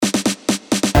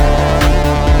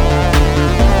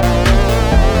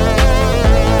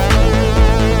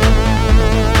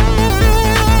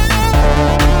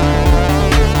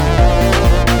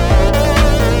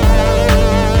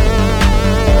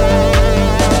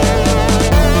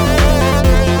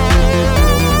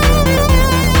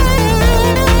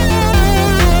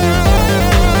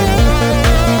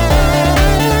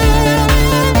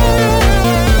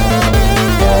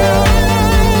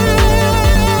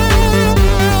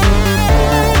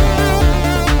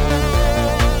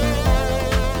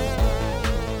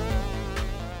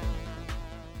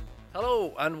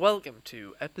and welcome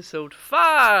to episode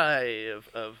 5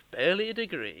 of Barely a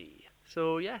Degree.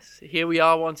 So yes, here we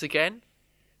are once again.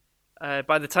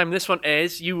 By the time this one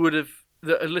airs, the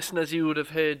listeners would have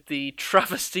heard the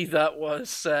travesty that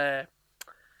was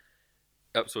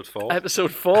Episode 4.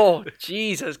 Episode 4.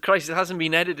 Jesus Christ, it hasn't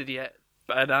been edited yet,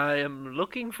 and I am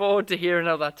looking forward to hearing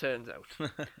how that turns out.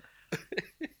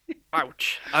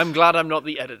 Ouch. I'm glad I'm not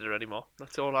the editor anymore.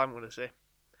 That's all I'm going to say.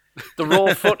 The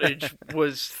raw footage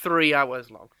was 3 hours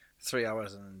long. 3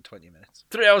 hours and 20 minutes.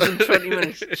 3 hours and 20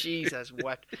 minutes. Jesus,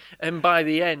 wept. And by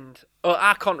the end,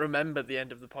 I can't remember the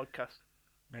end of the podcast.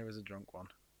 Maybe it was a drunk one.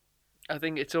 I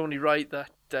think it's only right that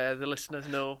the listeners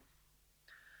know.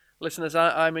 Listeners,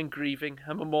 I'm in grieving.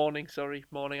 I'm mourning.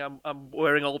 I'm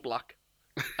wearing all black.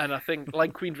 And I think,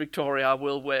 like Queen Victoria, I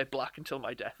will wear black until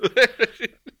my death.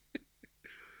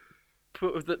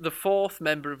 The fourth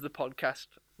member of the podcast,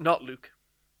 not Luke,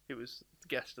 who was the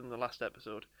guest in the last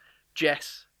episode,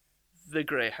 Jess, the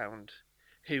Greyhound,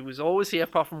 who was always here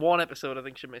apart from one episode I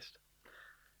think she missed,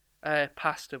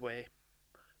 passed away.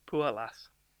 Poor lass.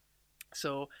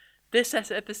 So this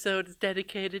episode is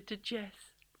dedicated to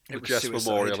Jess. The Jess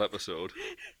Memorial episode.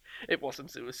 It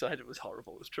wasn't suicide, it was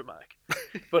horrible, it was traumatic.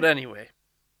 But anyway.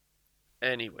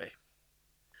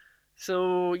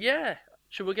 So yeah,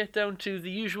 should we get down to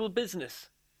the usual business?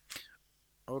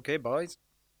 Okay, boys.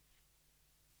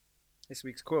 This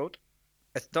week's quote.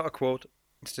 It's not a quote.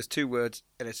 It's just 2 words,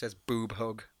 and it says boob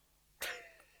hug.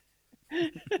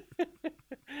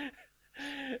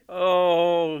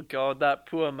 Oh, God, that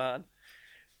poor man.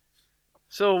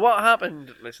 So what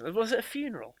happened, listeners? Was it a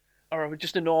funeral? Or was it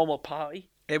just a normal party?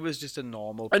 It was just a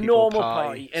normal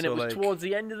party. And it was towards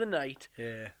the end of the night.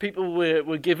 Yeah. People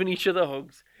were giving each other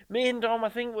hugs. Me and Dom, I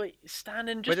think, were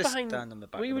standing just behind...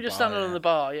 We were just standing on the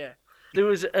bar, yeah. There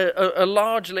was a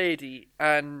large lady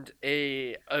and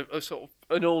a sort of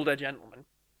an older gentleman.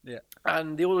 Yeah.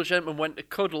 And the older gentleman went to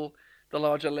cuddle the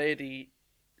larger lady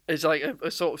as like a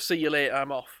sort of see you later,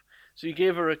 I'm off. So he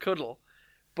gave her a cuddle.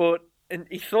 And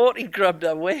he thought he grabbed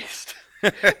her waist.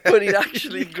 But he'd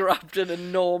actually grabbed an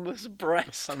enormous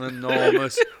breast. An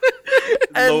enormous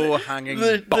low-hanging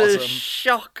bottom. The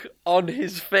shock on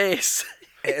his face.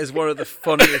 It is one of the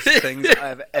funniest things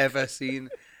I've ever seen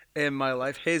in my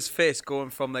life. His face going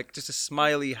from like just a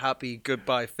smiley, happy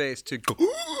goodbye face to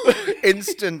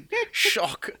instant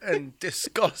shock and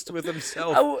disgust with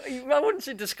himself. I wouldn't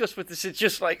say disgust with this. It's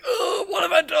just like, oh, what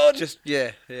have I done?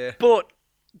 Yeah. But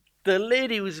the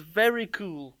lady was very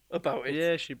cool about it.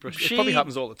 Yeah, she brushed. It probably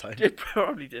happens all the time. It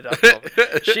probably did happen.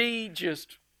 She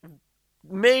just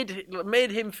made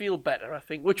him feel better, I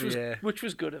think, which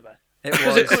was good of her. It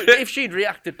was. If she'd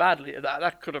reacted badly to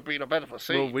that could have been a better for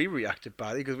scene. Well, we reacted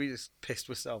badly because we just pissed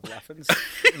ourselves laughing.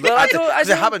 It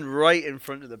happened right in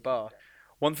front of the bar.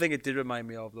 One thing it did remind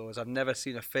me of, though, is I've never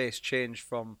seen a face change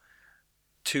from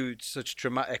two such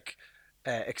dramatic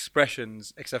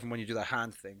expressions, except for when you do the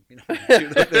hand thing. You know,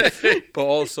 but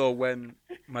also when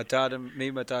my dad and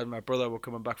my brother were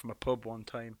coming back from a pub one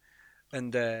time,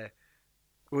 and we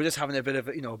were just having a bit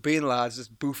of, being lads,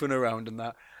 just boofing around and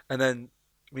that, and then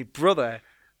my brother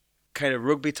kind of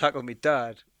rugby tackled my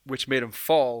dad, which made him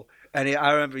fall. And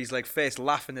I remember his face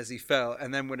laughing as he fell.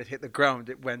 And then when it hit the ground,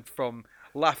 it went from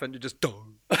laughing to just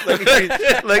dong.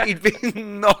 Like he'd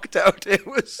been knocked out. It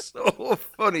was so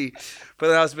funny. But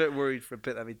then I was a bit worried for a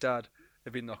bit that my dad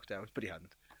had been knocked out, but he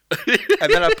hadn't.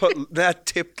 And then I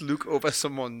tipped Luke over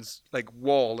someone's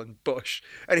wall and bush,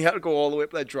 and he had to go all the way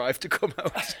up their drive to come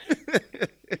out.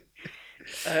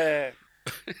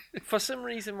 For some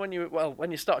reason, when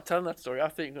you start telling that story, I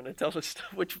thought you were going to tell us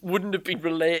stuff which wouldn't have been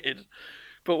related.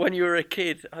 But when you were a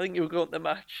kid, I think you were going to the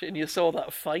match and you saw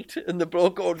that fight, and the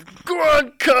bloke going, "Go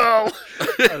on, Carl!"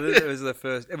 I think it was the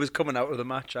first. It was coming out of the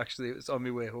match. Actually, it was on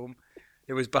my way home.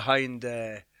 It was behind,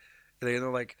 if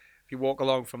you walk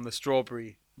along from the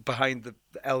Strawberry, behind the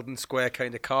Eldon Square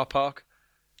kind of car park.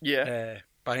 Yeah.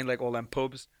 Behind all them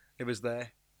pubs, it was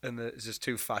there, and there's just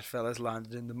 2 fat fellas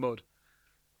landed in the mud.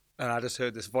 And I just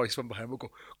heard this voice from behind me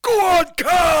go, "Go on,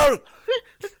 Carl!"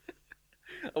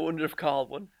 I wonder if Carl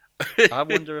won.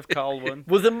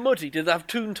 Were they muddy? Did they have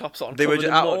toon tops on? They were.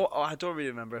 I don't really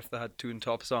remember if they had toon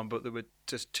tops on, but they were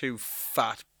just 2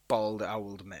 fat, bald,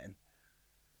 owled men.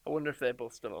 I wonder if they're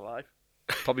both still alive.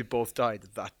 Probably both died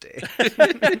that day.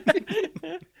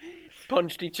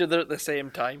 Punched each other at the same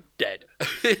time. Dead.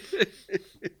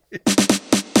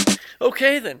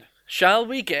 Okay then, shall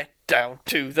we get down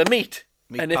to the meat?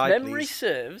 And if memory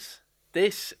serves,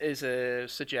 this is a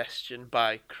suggestion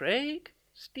by Craig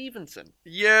Stevenson.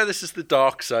 Yeah, this is the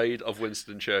dark side of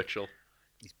Winston Churchill.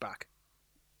 He's back.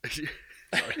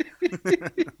 Sorry.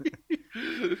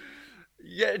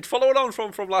 Yeah, following on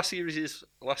from last series'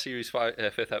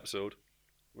 fifth episode,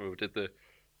 where we did the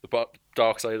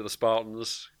dark side of the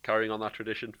Spartans, carrying on that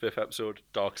tradition. Fifth episode,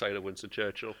 dark side of Winston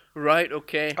Churchill. Right,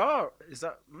 okay. Oh, is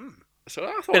that? So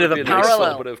I thought Bit of it'd a be a nice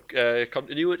parallel. little bit of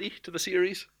continuity to the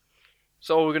series.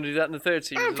 So we're going to do that in the third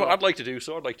series. as well. I'd like to do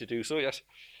so. Yes.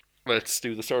 Let's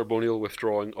do the ceremonial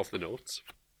withdrawing of the notes.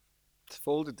 It's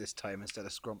folded this time instead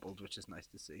of scrumpled, which is nice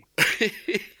to see.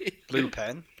 Blue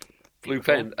pen. Blue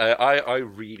pen. I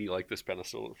really like this pen I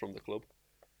stole from the club.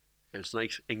 It's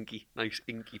nice inky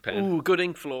pen. Ooh, good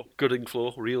ink flow. Good ink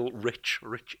flow, real rich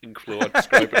ink flow. I'd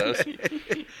describe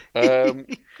it as.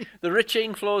 The rich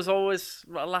ink flow is always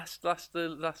last the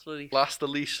least. Last the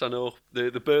least, I know. The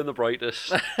burn the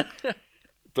brightest.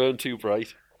 Burn too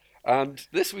bright. And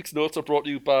this week's notes are brought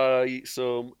to you by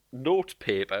some note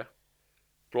paper.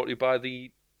 Brought to you by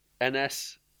the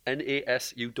NASUWT.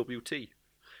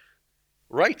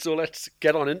 Right, so let's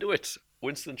get on into it.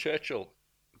 Winston Churchill.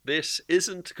 This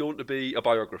isn't going to be a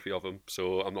biography of him,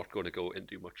 so I'm not going to go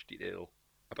into much detail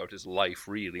about his life,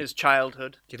 really. His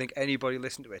childhood. Do you think anybody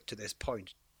listened to it to this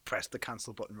point? Press the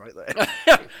cancel button right there.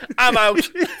 I'm out.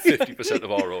 50%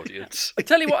 of our audience. I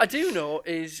tell you what I do know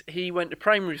is he went to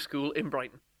primary school in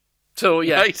Brighton. So,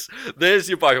 yeah. Nice. There's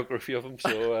your biography of him,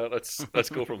 so let's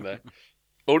go from there.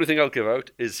 Only thing I'll give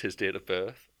out is his date of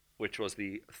birth, which was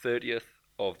the 30th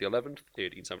of the 11th,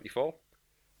 1874.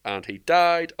 And he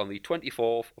died on the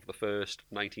 24th of the 1st,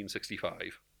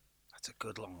 1965. That's a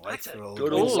good long life for old.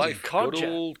 Good Holy old life.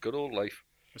 codger. Good old life.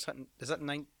 Is that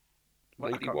 9?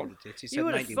 91. He said You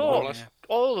would have 91. thought Yeah.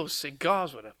 all those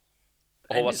cigars would have.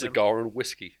 All that ended him. cigar and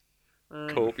whiskey.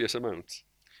 Mm. Copious amounts.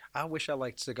 I wish I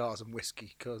liked cigars and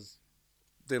whiskey because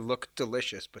they look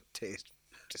delicious but taste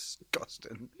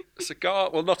disgusting.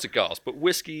 Not cigars, but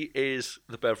whiskey is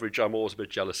the beverage I'm always a bit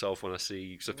jealous of when I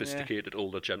see sophisticated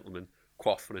older gentlemen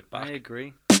quaffing it back. I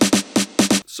agree.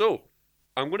 So,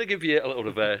 I'm going to give you a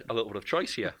little bit of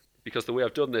choice here, because the way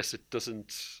I've done this, it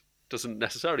doesn't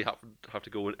necessarily have to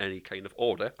go in any kind of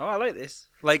order. Oh, I like this.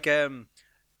 Like,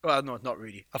 well, no, not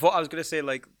really. I thought I was going to say,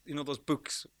 like, you know those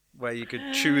books where you could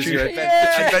choose your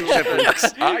adventure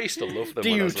books. I used to love them. Do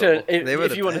when I you was turn little. They were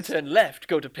if the you want to best. turn left,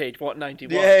 go to page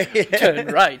 191. Yeah. Turn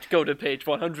right, go to page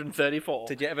 134.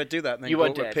 Did you ever do that and then You go are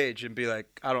to a dead. page and be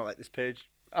like, I don't like this page.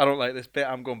 I don't like this bit.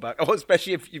 I'm going back. Oh,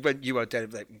 especially if you are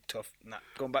dead, like, tough. Nah,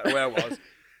 going back to where I was.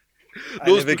 I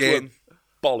Those live books were again.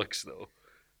 bollocks, though.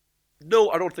 No,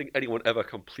 I don't think anyone ever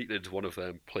completed one of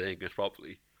them playing it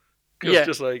properly. It's Yeah.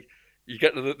 just like you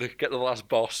get to the last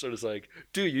boss, and it's like,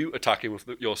 do you attack him with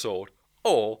your sword,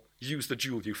 or use the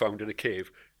jewel you found in a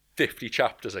cave 50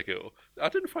 chapters ago? I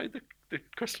didn't find the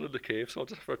crystal in the cave, so I'll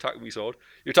just have to attack with my sword.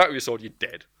 You attack with your sword, you're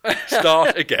dead.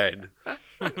 Start again.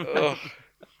 Ugh.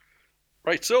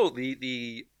 Right, so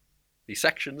the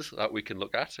sections that we can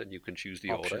look at, and you can choose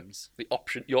the Options.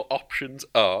 order. Your options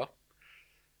are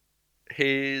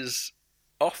his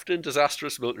often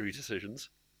disastrous military decisions,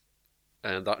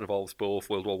 and that involves both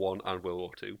World War One and World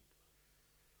War Two.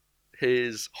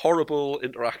 His horrible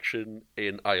interaction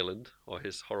in Ireland, or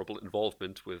his horrible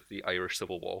involvement with the Irish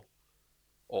Civil War,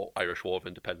 or Irish War of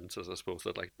Independence, as I suppose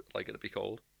they'd like it to be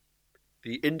called.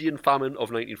 The Indian Famine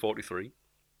of 1943.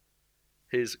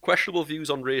 His questionable views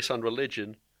on race and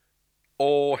religion,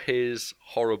 or his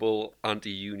horrible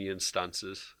anti-union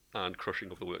stances and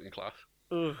crushing of the working class.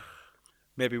 Ugh.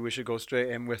 Maybe we should go straight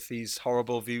in with these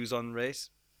horrible views on race.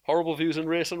 Horrible views on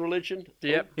race and religion?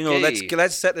 Yep. You know, Okay.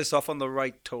 let's set this off on the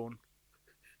right tone.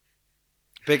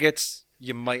 Bigots,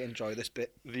 you might enjoy this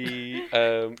bit. The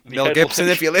Mel headline- Gibson,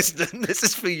 if you're listening, this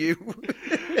is for you.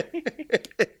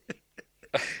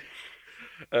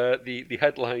 The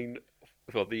headline,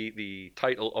 well, the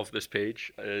title of this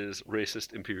page is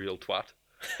 "Racist Imperial Twat."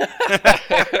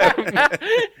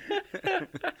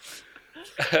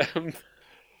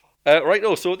 Right,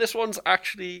 no. So this one's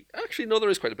actually no. There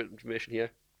is quite a bit of information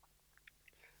here,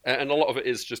 and a lot of it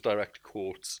is just direct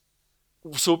quotes.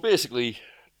 So basically,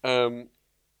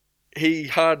 he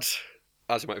had,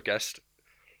 as you might have guessed,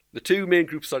 the two main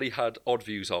groups that he had odd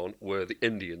views on were the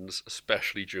Indians,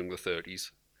 especially during the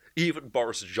 30s. Even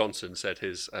Boris Johnson said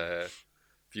his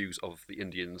views of the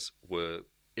Indians were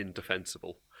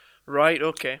indefensible. Right,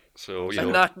 okay. So, you And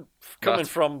know, that coming that's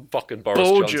from fucking Boris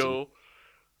Johnson. Bojo.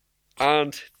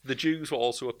 And the Jews were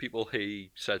also people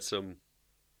he said some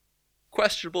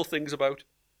questionable things about.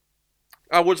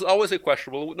 I would say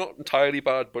questionable, not entirely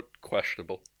bad, but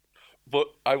questionable. But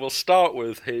I will start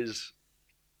with his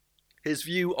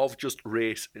view of just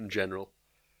race in general.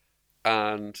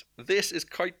 And this is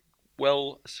quite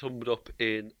well summed up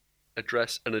in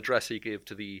an address he gave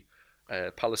to the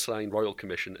Palestine Royal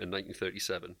Commission in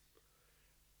 1937,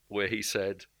 where he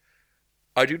said,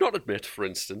 "I do not admit, for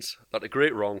instance, that a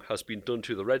great wrong has been done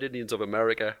to the Red Indians of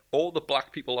America or the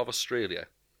black people of Australia.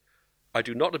 I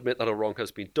do not admit that a wrong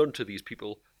has been done to these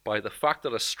people by the fact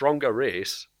that a stronger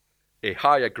race, a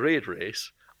higher grade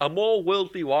race, a more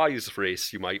worldly wise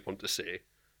race, you might want to say,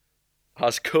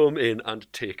 has come in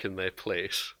and taken their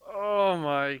place." Oh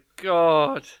my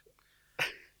god.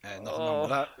 Nothing wrong with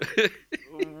that.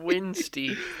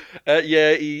 Winsty.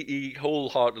 Yeah, he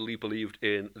wholeheartedly believed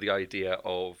in the idea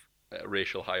of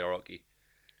racial hierarchy,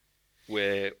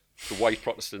 where the white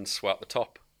Protestants were at the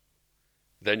top,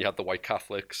 then you had the white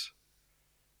Catholics,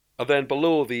 and then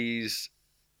below these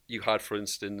you had, for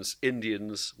instance,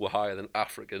 Indians were higher than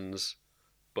Africans,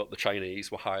 but the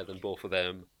Chinese were higher than both of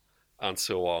them, and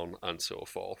so on and so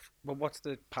forth. Well, what's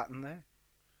the pattern there?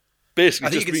 Basically, I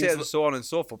think you just can say means it so on and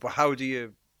so forth, but how do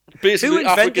you... basically Who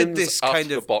invented Africans this at kind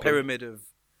the of bottom. pyramid of...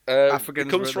 It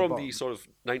Africans comes were at the from bottom? the sort of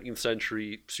 19th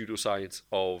century pseudoscience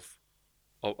of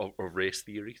race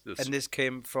theory. And this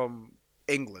came from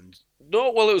England.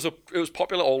 No, well, it was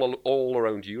popular all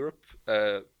around Europe.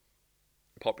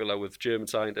 Popular with German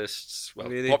scientists. Well,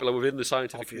 Really? popular within the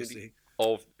scientific Obviously.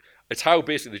 community. It's how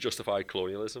basically they justified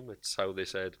colonialism. It's how they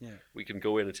said we can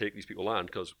go in and take these people land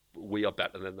because we are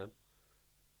better than them.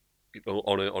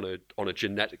 On a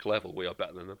genetic level, we are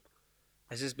better than them.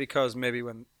 Is this because maybe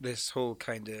when this whole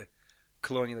kind of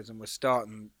colonialism was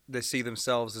starting, they see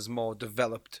themselves as more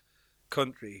developed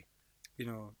country,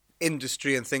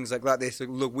 industry and things like that? They say,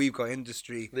 look, we've got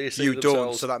industry, you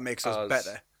don't, so that makes us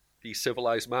better. The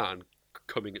civilized man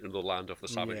coming into the land of the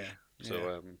savage.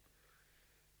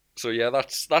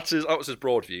 That was his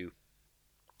broad view.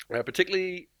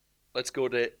 Particularly, let's go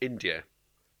to India.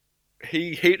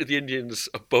 He hated the Indians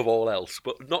above all else,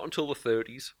 but not until the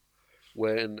 30s,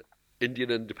 when Indian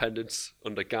independence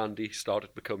under Gandhi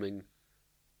started becoming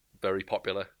very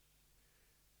popular.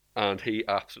 And he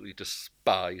absolutely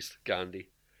despised Gandhi.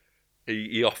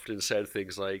 He often said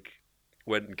things like,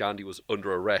 when Gandhi was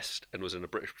under arrest and was in a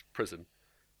British prison,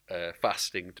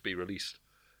 fasting to be released,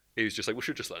 he was just like, we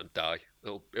should just let him die.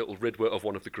 It'll rid of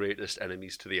one of the greatest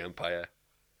enemies to the empire.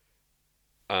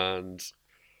 And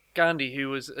Gandhi, who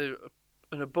was an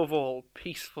above all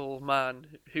peaceful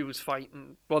man who was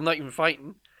fighting, well, not even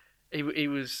fighting, he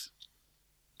was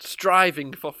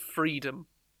striving for freedom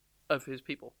of his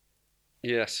people.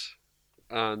 yes.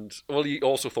 And, well, he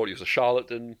also thought he was a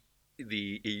charlatan.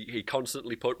 He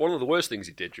constantly put... One of the worst things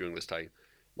he did during this time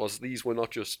was these were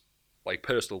not just like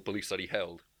personal beliefs that he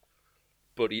held,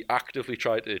 but he actively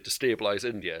tried to destabilize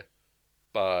India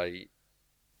by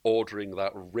ordering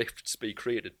that rifts be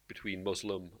created between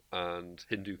Muslim and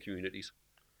Hindu communities.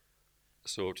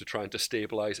 So to try and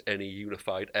destabilize any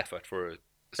unified effort for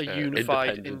a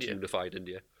unified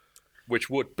India, which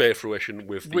would bear fruition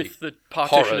with the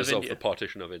partition horrors of India. the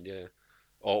partition of India,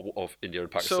 or of India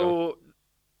and Pakistan. So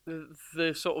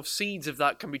the sort of seeds of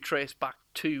that can be traced back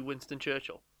to Winston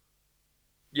Churchill.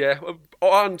 Yeah,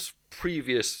 and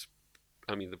previous,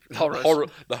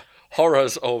 the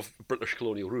horrors of British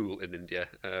colonial rule in India.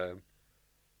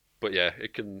 But yeah,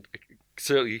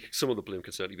 certainly, some of the blame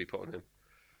can certainly be put on him.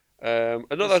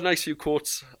 Another nice few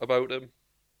quotes about him.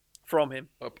 From him.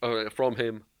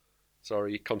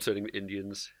 Concerning the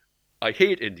Indians. "I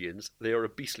hate Indians. They are a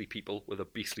beastly people with a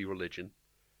beastly religion.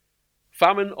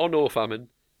 Famine or no famine,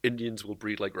 Indians will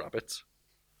breed like rabbits."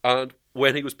 And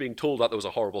when he was being told that there was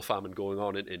a horrible famine going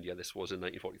on in India, this was in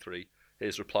 1943,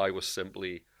 his reply was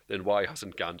simply, "Then why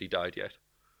hasn't Gandhi died yet?"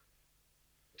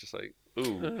 Just like,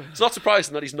 ooh. It's not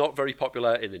surprising that he's not very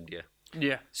popular in India.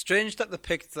 Yeah. Strange that they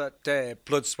picked that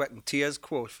blood, sweat and tears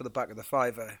quote for the back of the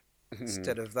fiver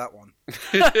instead of that one.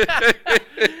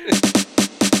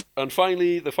 And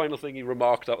finally, the final thing he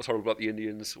remarked that was horrible about the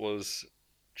Indians was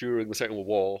during the Second World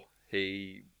War,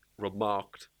 he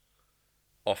remarked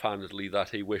offhandedly that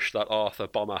he wished that Arthur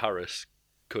Bomber Harris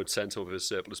could send some of his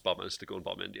surplus bombers to go and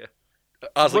bomb India.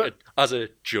 As a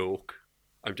joke,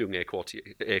 I'm doing air quote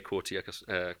here,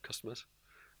 customers,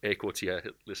 air quote here,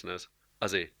 listeners,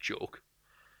 as a joke.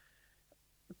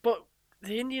 But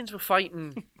the Indians were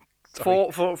fighting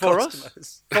for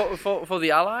us, for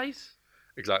the Allies.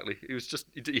 Exactly.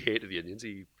 He hated the Indians.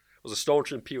 He was a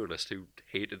staunch imperialist who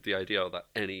hated the idea that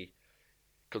any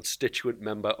constituent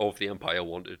member of the empire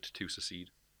wanted to secede.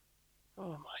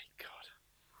 Oh my god,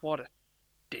 what a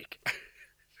dick!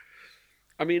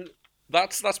 I mean,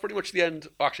 that's pretty much the end.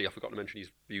 Actually, I forgot to mention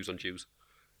his views on Jews.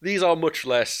 These are much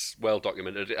less well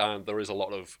documented, and there is a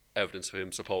lot of evidence for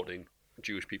him supporting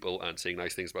Jewish people and saying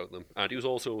nice things about them. And he was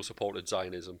also supported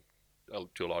Zionism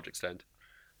to a large extent.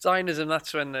 Zionism,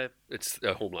 that's when it's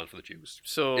a homeland for the Jews.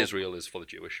 So Israel is for the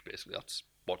Jewish, basically. That's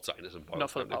what Zionism boils not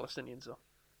for the down to. Palestinians, though.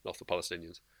 not the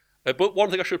Palestinians. But one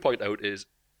thing I should point out is,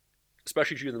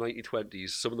 especially during the 1920s,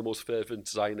 some of the most fervent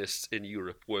Zionists in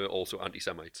Europe were also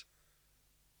anti-Semites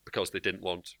because they didn't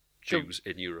want Jews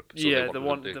in Europe. So yeah, they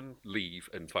wanted them to leave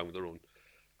and found their own.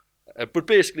 But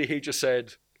basically, he just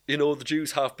said, you know, the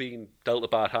Jews have been dealt a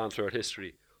bad hand throughout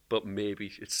history, but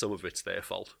maybe some of it's their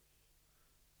fault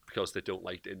because they don't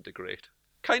like to integrate.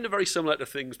 Kind of very similar to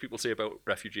things people say about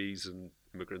refugees and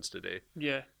immigrants today.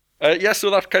 Yeah. So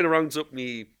that kind of rounds up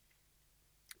the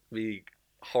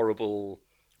horrible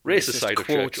racist side of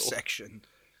quote Churchill. section.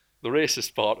 The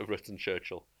racist part of Winston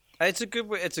Churchill. It's a good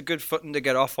way. It's a good footing to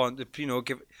get off on. To, you know,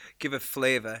 give it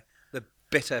flavour. The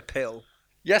bitter pill.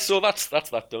 Yeah, so that's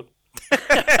that done.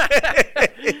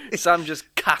 Sam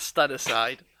just cast that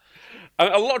aside.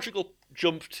 A logical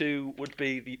jump to would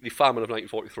be the famine of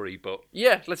 1943, but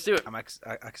yeah, let's do it.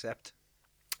 I accept.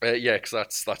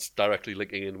 because that's directly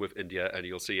linking in with India, and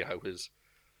you'll see how his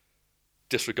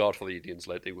disregard for the Indians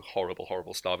led to horrible,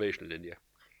 horrible starvation in India.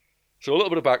 So a little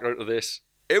bit of background to this.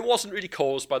 It wasn't really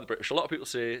caused by the British. A lot of people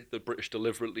say the British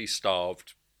deliberately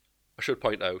starved. I should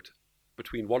point out,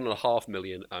 between 1.5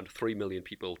 million and 3 million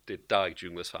people did die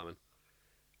during this famine.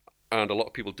 And a lot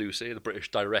of people do say the British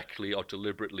directly or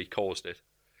deliberately caused it.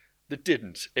 They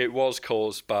didn't. It was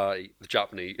caused by the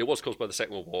Japanese. It was caused by the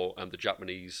Second World War and the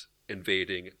Japanese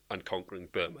invading and conquering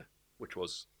Burma, which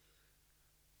was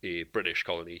a British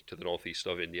colony to the northeast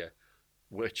of India,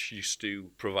 which used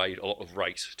to provide a lot of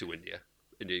rice to India.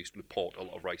 India used to import a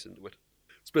lot of rice into it.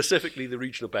 Specifically the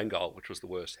region of Bengal, which was the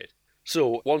worst hit.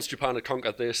 So once Japan had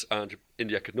conquered this and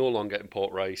India could no longer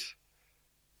import rice,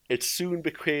 it soon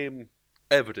became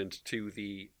evident to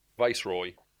the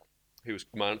Viceroy, whose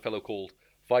fellow called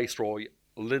Viceroy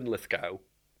Linlithgow,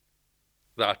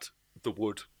 that there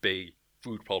would be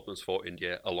food problems for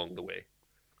India along the way.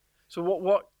 So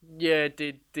what year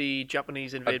did the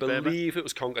Japanese invade Burma? I believe it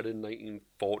was conquered in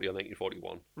 1940 or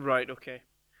 1941. Right, okay.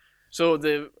 So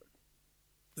the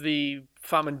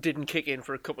famine didn't kick in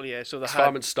for a couple of years. So the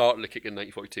famine started to kick in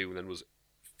 1942 and then was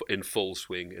in full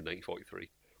swing in 1943.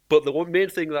 But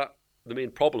the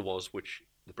main problem was, which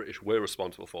the British were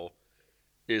responsible for,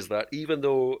 is that even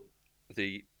though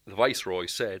the Viceroy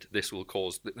said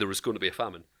there is going to be a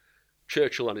famine,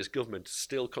 Churchill and his government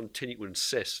still continue to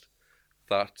insist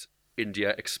that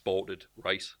India exported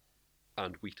rice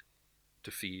and wheat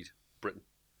to feed Britain.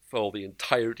 For the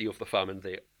entirety of the famine,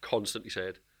 they constantly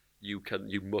said, you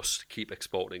must keep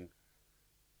exporting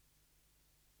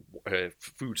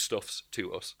foodstuffs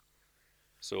to us.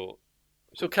 So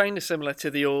kind of similar to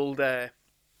the old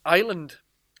island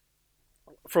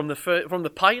from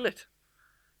the pilot.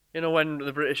 You know, when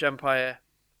the British Empire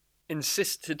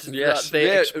insisted that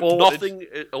they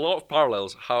exported. A lot of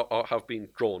parallels have been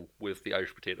drawn with the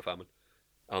Irish potato famine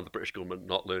and the British government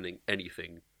not learning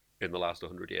anything in the last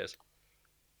 100 years.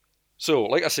 So,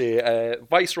 like I say,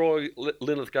 Viceroy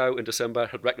Linlithgow in December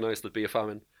had recognised there'd be a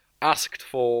famine, asked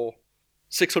for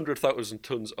 600,000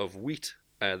 tonnes of wheat.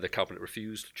 The cabinet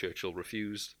refused. Churchill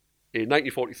refused. In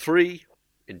January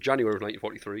of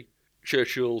 1943,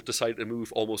 Churchill decided to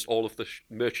move almost all of the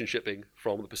merchant shipping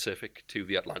from the Pacific to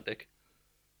the Atlantic,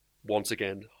 once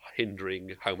again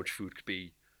hindering how much food could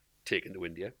be taken to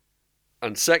India.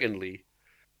 And secondly,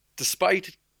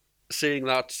 despite saying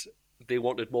that they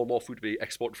wanted more and more food to be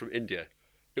exported from India,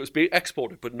 it was being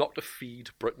exported but not to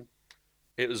feed Britain.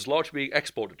 It was largely being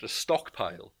exported to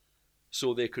stockpile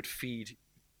so they could feed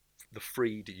the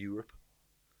freed Europe.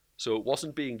 So it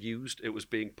wasn't being used, it was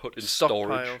being put in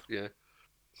storage. Yeah.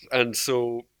 And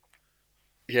so,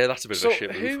 yeah, that's a bit of a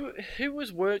shit move. Who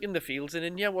was working the fields in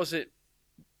India? Was it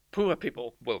poor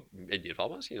people? Well, Indian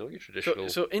farmers, your traditional...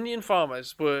 So Indian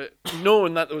farmers were,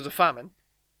 knowing that there was a famine,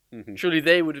 surely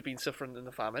they would have been suffering in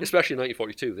the famine. Especially in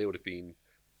 1942, they would have been...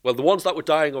 Well, the ones that were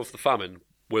dying of the famine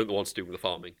weren't the ones doing the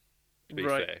farming, to be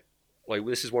fair. Like,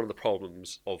 this is one of the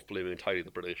problems of blaming entirely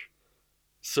the British.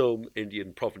 Some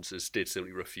Indian provinces did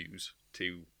simply refuse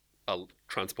to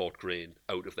transport grain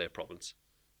out of their province.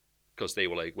 Because they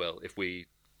were like, well, if we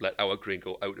let our grain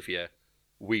go out of here,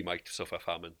 we might suffer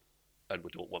famine, and we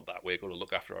don't want that. We're going to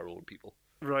look after our own people.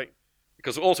 Right.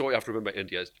 Because also what you have to remember,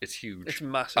 India, it's huge. It's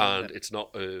massive. And it's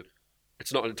not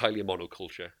entirely a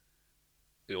monoculture.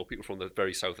 You know, people from the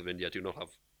very south of India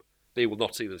they will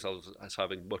not see themselves as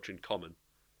having much in common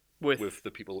with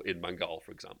the people in Bengal,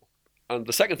 for example. And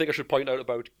the second thing I should point out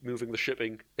about moving the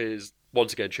shipping is,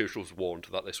 once again, Churchill was warned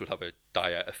that this would have a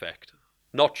dire effect.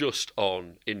 Not just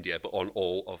on India, but on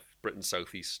all of Britain's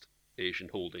Southeast Asian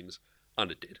holdings, and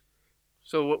it did.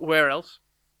 So where else?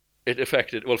 It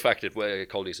affected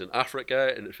colonies in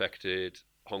Africa, it affected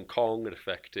Hong Kong, it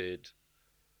affected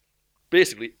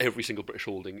basically every single British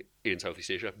holding in Southeast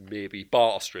Asia, maybe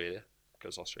bar Australia,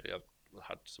 because Australia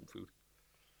had some food.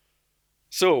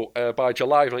 So, by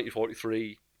July of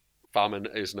 1943, famine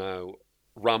is now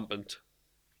rampant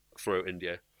throughout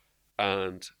India,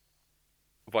 and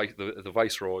the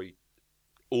Viceroy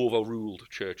overruled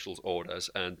Churchill's orders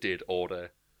and did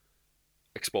order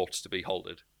exports to be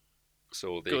halted.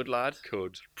 So they Good lad.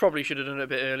 could... Probably should have done it a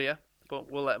bit earlier,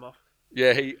 but we'll let him off.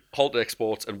 Yeah, he halted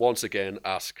exports and once again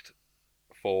asked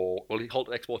for... Well, he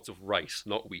halted exports of rice,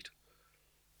 not wheat.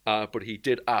 But he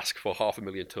did ask for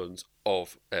 500,000 tonnes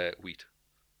of wheat.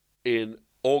 In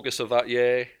August of that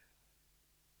year,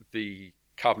 the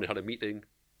cabinet had a meeting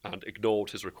and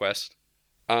ignored his request.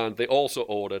 And they also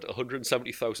ordered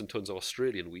 170,000 tonnes of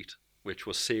Australian wheat, which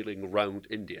was sailing round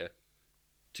India,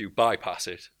 to bypass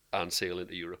it and sail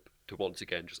into Europe to once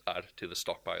again just add to the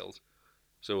stockpiles.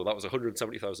 So that was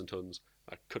 170,000 tonnes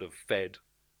that could have fed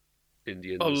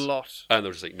Indians. A lot. And they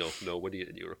were just like, no, we need it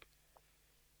in Europe.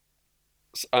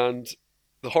 And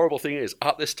the horrible thing is,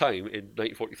 at this time in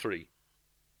 1943,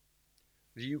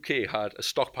 the UK had a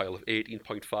stockpile of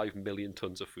 18.5 million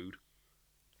tonnes of food.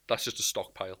 That's just a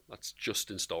stockpile. That's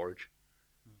just in storage.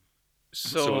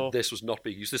 So this was not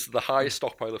being used. This is the highest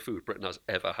stockpile of food Britain has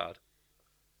ever had.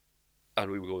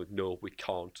 And we were going, no, we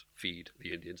can't feed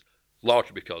the Indians.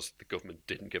 Largely because the government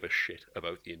didn't give a shit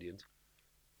about the Indians.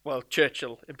 Well,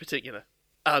 Churchill in particular,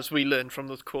 as we learned from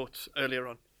those quotes earlier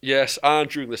on. Yes, and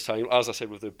during this time, as I said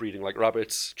with the breeding like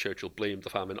rabbits, Churchill blamed the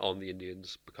famine on the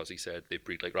Indians because he said they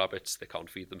breed like rabbits, they can't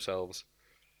feed themselves.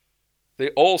 They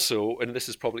also, and this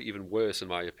is probably even worse in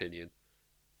my opinion,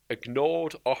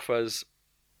 ignored offers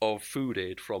of food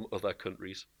aid from other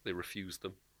countries. They refused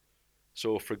them.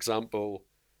 So, for example,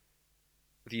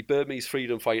 the Burmese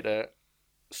freedom fighter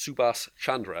Subhas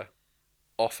Chandra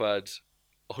offered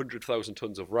 100,000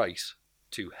 tonnes of rice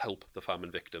to help the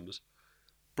famine victims.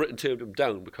 Britain turned him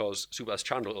down because Subhas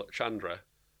Chandra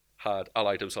had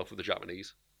allied himself with the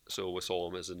Japanese, so we saw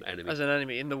him as an enemy. As an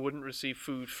enemy, and they wouldn't receive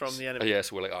food from the enemy. Yeah,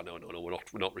 so we're like, oh no,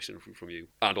 we're not receiving food from you.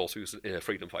 And also he was a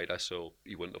freedom fighter, so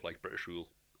he wouldn't have liked British rule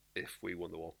if we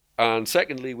won the war. And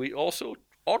secondly, we also,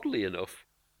 oddly enough,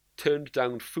 turned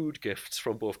down food gifts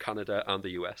from both Canada and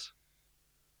the US.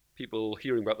 People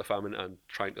hearing about the famine and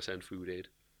trying to send food aid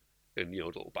in,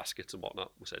 little baskets and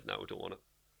whatnot, we said, no, we don't want it.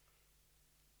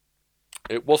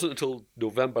 It wasn't until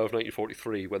November of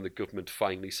 1943 when the government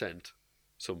finally sent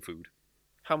some food.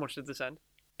 How much did they send?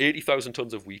 80,000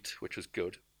 tonnes of wheat, which was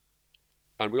good.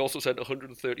 And we also sent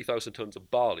 130,000 tonnes of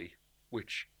barley,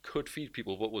 which could feed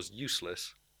people but was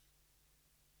useless.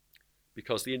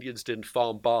 Because the Indians didn't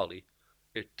farm barley,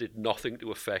 it did nothing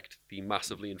to affect the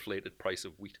massively inflated price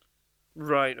of wheat.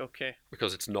 Right, okay.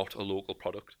 Because it's not a local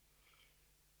product.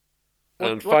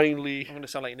 Finally... I'm going to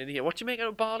sound like an idiot. What do you make out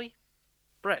of barley?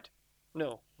 Bread?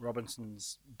 No.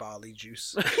 Robinson's barley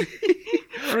juice.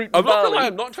 Fruit I'm barley.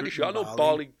 not entirely sure. I know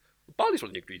barley. Barley's one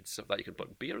of the ingredients that you can put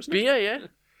in beer, isn't it? Beer,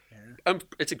 yeah.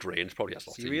 It's a grain. It probably has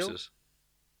lots Cereal? of uses.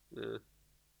 Yeah.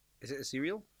 Is it a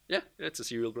cereal? Yeah, it's a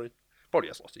cereal grain. Probably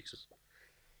has lots of uses.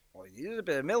 Well, you need a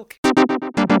bit of milk.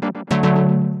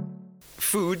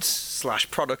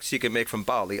 Foods/products you can make from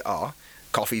barley are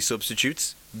coffee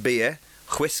substitutes, beer,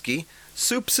 whiskey,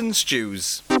 soups and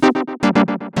stews.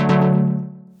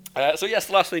 So yes,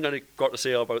 the last thing I got to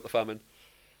say about the famine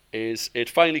is it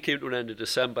finally came to an end in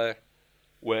December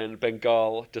when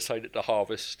Bengal decided to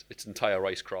harvest its entire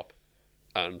rice crop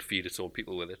and feed its own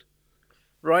people with it.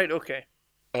 Right, okay.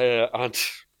 And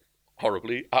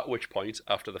horribly, at which point,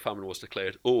 after the famine was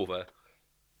declared over,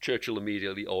 Churchill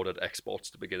immediately ordered exports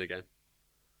to begin again.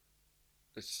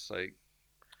 It's like...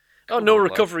 Oh, no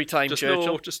recovery time,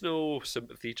 Churchill. Just no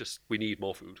sympathy, we need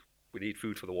more food. We need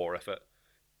food for the war effort.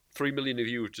 3 million of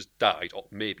you just died, or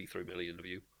maybe 3 million of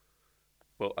you.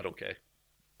 Well, I don't care.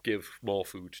 Give more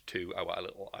food to our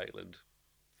little island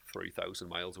 3,000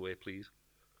 miles away, please.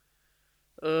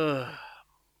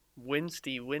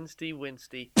 Winsty.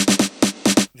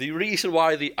 The reason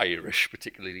why the Irish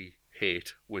particularly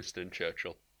hate Winston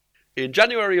Churchill. In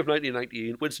January of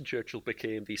 1919, Winston Churchill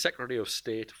became the Secretary of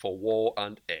State for War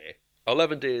and Air.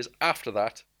 11 days after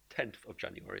that, 10th of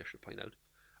January, I should point out,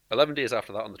 11 days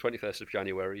after that, on the 21st of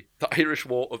January, the Irish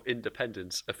War of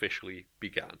Independence officially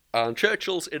began. And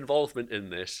Churchill's involvement in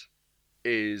this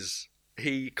is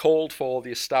he called for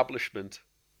the establishment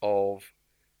of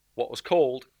what was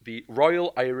called the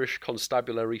Royal Irish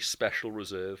Constabulary Special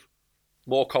Reserve,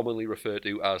 more commonly referred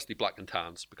to as the Black and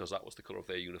Tans, because that was the colour of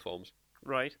their uniforms.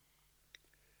 Right.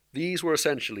 These were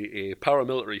essentially a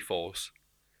paramilitary force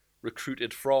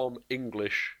recruited from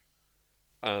English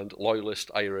and loyalist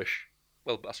Irish,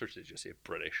 well, I should just say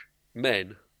British,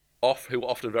 men who were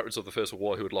often veterans of the First World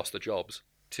War who had lost their jobs,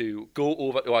 to go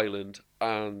over to Ireland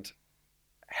and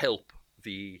help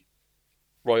the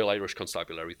Royal Irish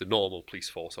Constabulary, the normal police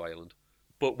force of Ireland.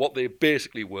 But what they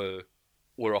basically were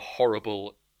a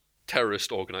horrible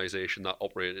terrorist organisation that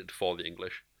operated for the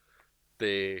English.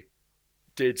 They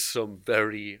did some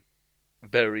very,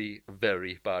 very,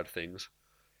 very bad things.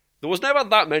 There was never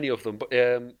that many of them, but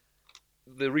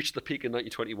they reached the peak in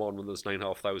 1921 when there was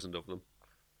 9,500 of them.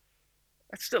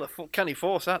 It's still a canny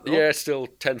force, that, though. Yeah, it's still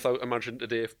 10,000. Imagine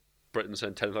today if Britain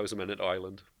sent 10,000 men into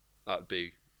Ireland. That'd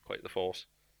be quite the force.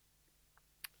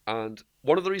 And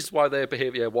one of the reasons why their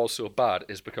behaviour was so bad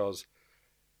is because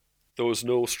there was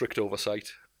no strict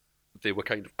oversight. They were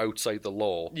kind of outside the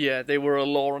law. Yeah, they were a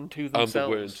law unto themselves. And they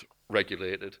weren't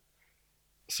regulated.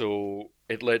 So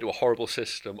it led to a horrible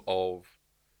system of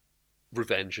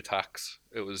revenge attacks.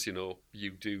 It was,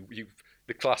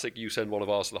 the classic, you send one of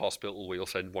ours to the hospital, we'll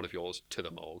send one of yours to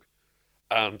the morgue.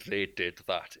 And they did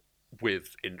that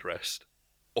with interest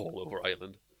all over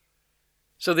Ireland.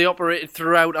 So they operated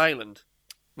throughout Ireland?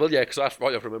 Well, yeah, because I have to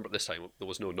remember at this time, there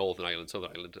was no Northern Ireland,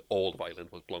 Southern Ireland. All of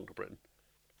Ireland belonged to Britain.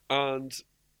 And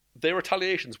their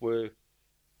retaliations were,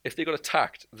 if they got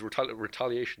attacked, the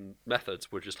retaliation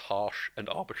methods were just harsh and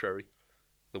arbitrary.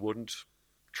 They wouldn't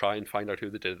try and find out who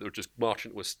they did it. They would just march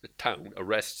into a town,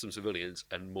 arrest some civilians,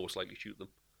 and most likely shoot them.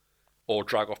 Or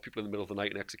drag off people in the middle of the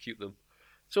night and execute them.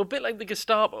 So a bit like the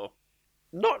Gestapo?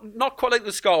 Not quite like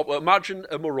the Gestapo. Imagine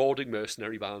a marauding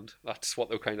mercenary band. That's what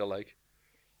they were kind of like.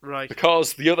 Right.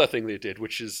 Because the other thing they did,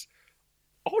 which is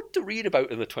odd to read about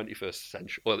in the 21st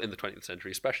century, well, in the 20th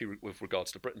century, especially with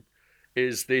regards to Britain,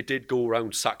 is they did go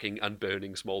around sacking and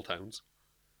burning small towns.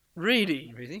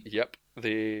 Really? Really? Yep.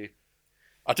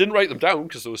 I didn't write them down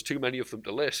because there was too many of them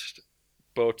to list,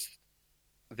 but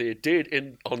they did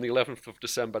on the 11th of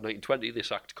December 1920, they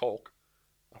sacked Cork.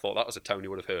 I thought that was a town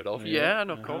you would have heard of. Yeah, I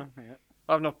know Cork. Yeah.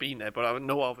 I've not been there, but I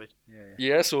know of it.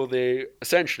 Yeah, so they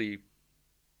essentially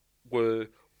were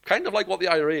kind of like what the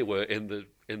IRA were in the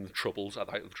Troubles, at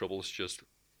the height of the Troubles, just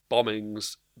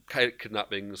bombings,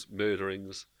 kidnappings,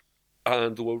 murderings,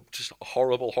 and they were just a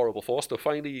horrible, horrible force. They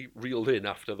finally reeled in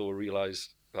after they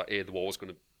realised that the war was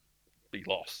going to be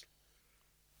lost,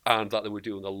 and that they were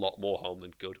doing a lot more harm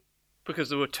than good. Because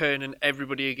they were turning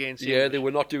everybody against Yeah, they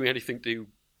were not doing anything to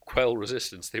quell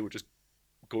resistance. They were just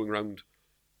going around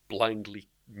blindly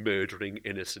murdering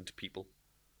innocent people.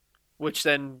 Which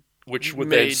would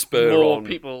then spur more on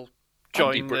people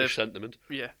join anti-British sentiment.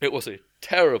 Yeah. It was a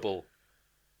terrible,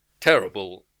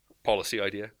 terrible policy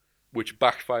idea, which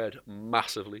backfired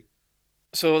massively.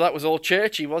 So that was all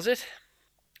churchy, was it?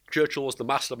 Churchill was the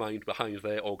mastermind behind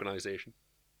their organisation.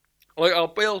 Like, I'll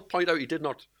point out, he did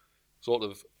not sort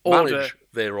of manage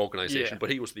their organisation, but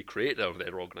he was the creator of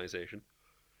their organisation.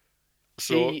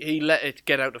 So he let it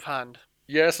get out of hand.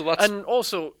 Yeah, so that's... And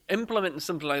also, implementing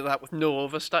something like that with no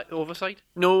oversight.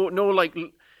 No like,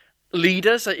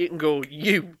 leaders that you can go,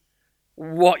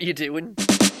 what you doing?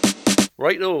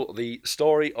 Right now, the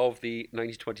story of the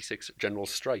 1926 general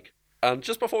strike. And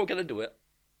just before we get into it,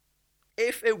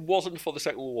 if it wasn't for the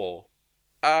Second World War,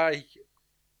 I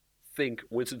think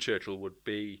Winston Churchill would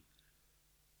be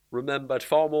remembered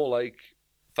far more like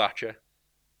Thatcher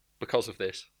because of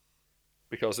this.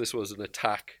 Because this was an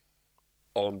attack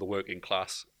on the working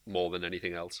class more than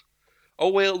anything else.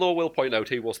 We'll point out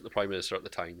he wasn't the Prime Minister at the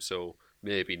time, so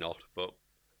maybe not, but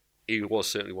he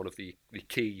was certainly one of the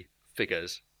key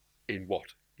figures in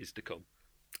what is to come.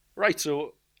 Right,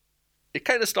 so it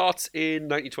kind of starts in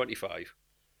 1925,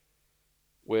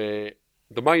 where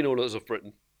the mine owners of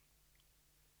Britain,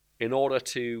 in order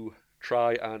to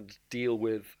try and deal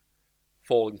with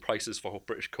falling prices for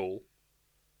British coal,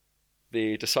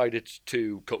 they decided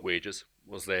to cut wages,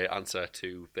 was their answer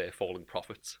to their falling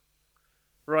profits.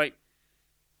 Right.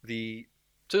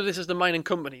 So this is the mining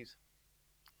companies?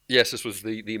 Yes, this was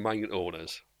the mine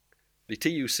owners. The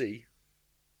TUC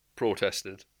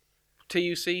protested.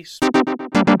 TUC?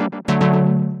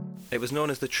 It was known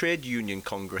as the Trade Union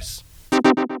Congress.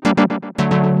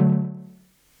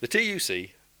 The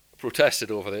TUC protested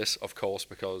over this, of course,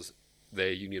 because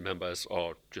their union members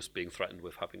are just being threatened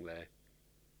with having their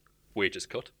wages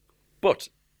cut. But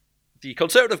the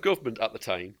Conservative government at the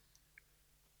time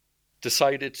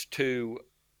decided to,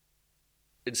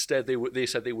 instead they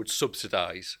said they would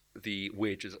subsidise the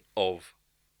wages of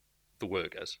the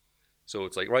workers. So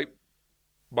it's like, right,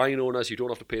 mine owners, you don't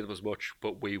have to pay them as much,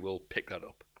 but we will pick that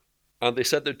up. And they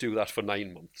said they'd do that for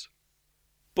 9 months.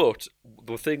 But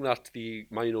the thing that the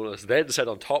mine owners then said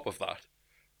on top of that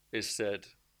is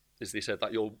they said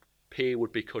that your pay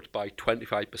would be cut by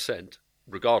 25%,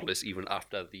 regardless, even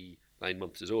after the 9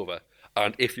 months is over.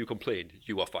 And if you complain,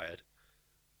 you are fired.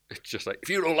 It's just like, if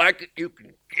you don't like it, you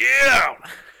can get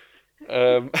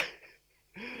out.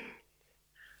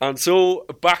 And so,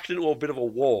 backed into a bit of a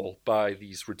wall by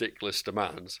these ridiculous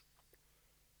demands,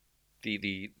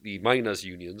 the miners'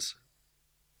 unions,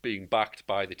 being backed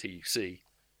by the TUC,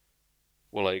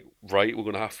 were like, right, we're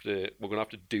gonna have to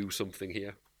do something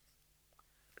here.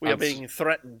 We are being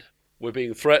threatened. We're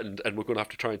being threatened, and we're gonna have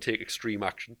to try and take extreme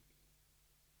action.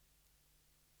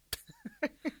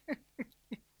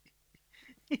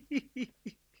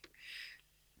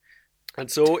 And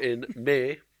so in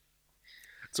May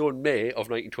of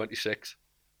 1926,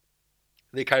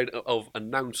 they kind of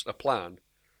announced a plan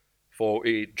for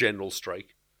a general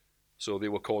strike. So they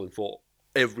were calling for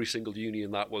every single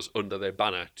union that was under their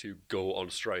banner to go on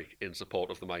strike in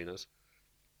support of the miners,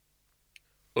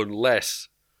 unless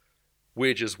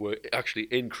wages were actually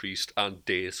increased and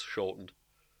days shortened.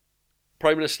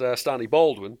 Prime Minister Stanley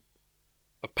Baldwin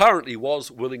apparently was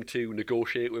willing to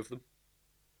negotiate with them,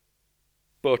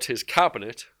 but his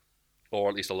cabinet, or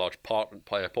at least a large portion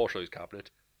of his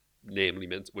cabinet, namely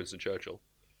Winston Churchill,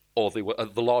 or the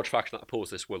large faction that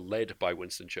opposed this were led by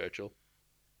Winston Churchill,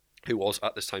 who was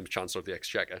at this time Chancellor of the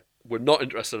Exchequer, were not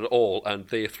interested at all, and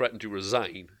they threatened to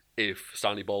resign if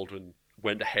Stanley Baldwin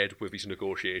went ahead with his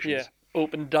negotiations. Yeah,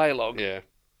 open dialogue. Yeah.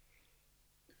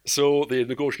 So the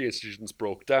negotiations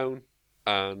broke down,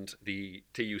 and the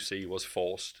TUC was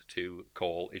forced to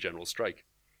call a general strike.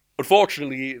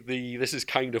 Unfortunately, this is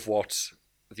kind of what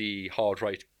the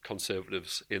hard-right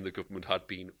conservatives in the government had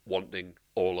been wanting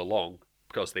all along,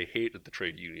 because they hated the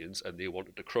trade unions and they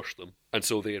wanted to crush them. And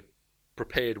so they had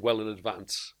prepared well in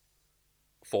advance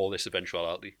for this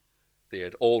eventuality. They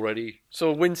had already...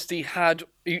 So Winston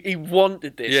he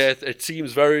wanted this. Yeah, it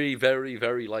seems very, very,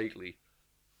 very likely.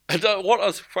 And what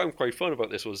I found quite fun about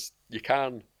this was you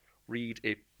can read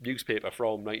a newspaper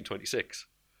from 1926,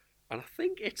 and I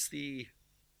think it's I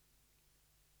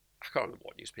can't remember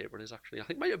what newspaper it is, actually. I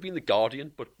think it might have been The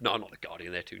Guardian, but no, not The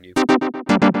Guardian, they're too new.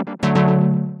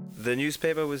 The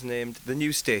newspaper was named The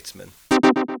New Statesman.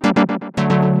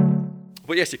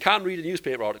 But yes, you can read a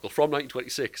newspaper article from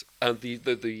 1926, and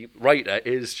the writer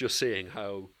is just saying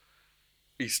how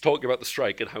he's talking about the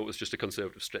strike and how it was just a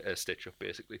conservative stitch-up,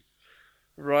 basically.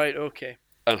 Right, okay.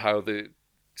 And how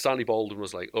Stanley Baldwin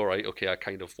was like, all right, okay,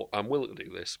 I'm willing to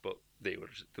do this, but the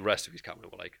rest of his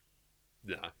cabinet were like,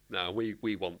 nah,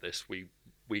 we want this,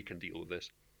 we can deal with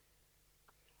this.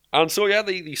 And so yeah,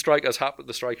 the strike happened.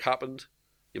 The strike happened.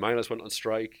 The miners went on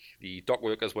strike. The dock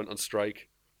workers went on strike.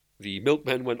 The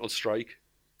milkmen went on strike.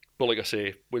 But like I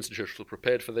say, Winston Churchill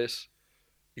prepared for this.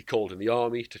 He called in the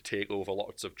army to take over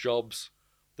lots of jobs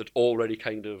that already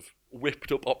kind of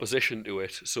whipped up opposition to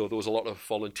it. So there was a lot of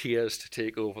volunteers to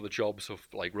take over the jobs of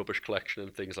like rubbish collection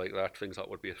and things like that, things that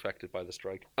would be affected by the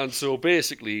strike. And so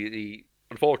basically,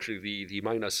 unfortunately, the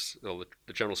miners, the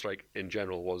general strike in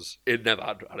general it never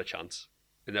had a chance.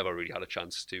 It never really had a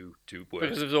chance to work.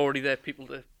 Because there was already there people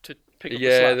to pick up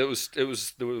the slack.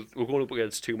 Yeah, we're going up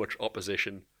against too much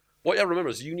opposition. What you have to remember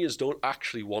is unions don't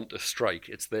actually want to strike.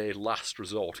 It's their last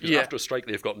resort. Because after a strike,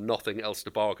 they've got nothing else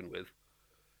to bargain with.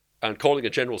 And calling a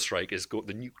general strike is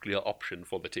the nuclear option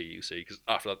for the TUC, because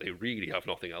after that, they really have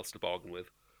nothing else to bargain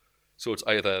with. So it's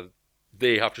either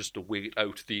they have just to wait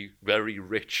out the very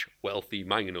rich, wealthy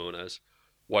mine owners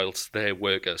whilst their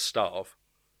workers starve.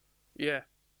 Yeah.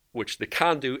 Which they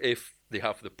can do if they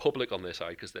have the public on their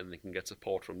side, because then they can get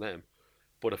support from them.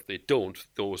 But if they don't,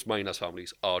 those miners'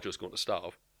 families are just going to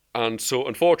starve. And so,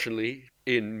 unfortunately,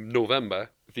 in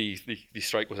November, the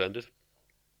strike was ended.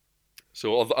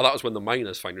 So that was when the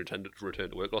miners finally intended to return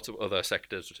to work. Lots of other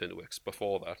sectors returned to work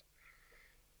before that.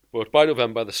 But by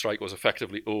November, the strike was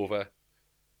effectively over.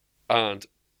 And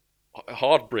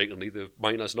heartbreakingly, the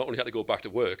miners not only had to go back to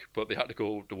work, but they had to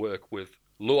go to work with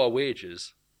lower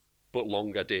wages, but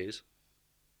longer days.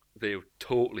 They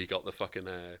totally got the fucking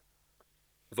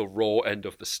the raw end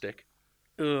of the stick.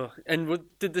 Ugh. And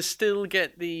did they still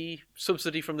get the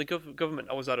subsidy from the government,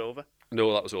 or was that over?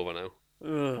 No, that was over now.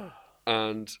 Ugh.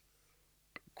 And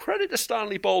credit to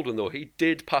Stanley Baldwin, though, he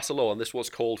did pass a law, and this was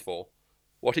called for.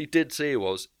 What he did say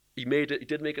was he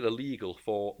did make it illegal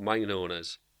for mine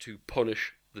owners to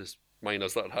punish the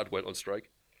miners that went on strike.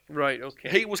 Right.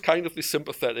 Okay. He was kind of the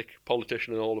sympathetic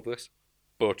politician in all of this,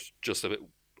 but just a bit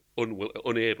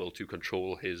unable to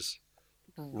control his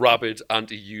rabid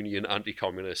anti-union,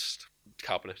 anti-communist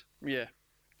cabinet. Yeah.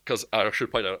 Because I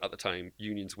should point out, at the time,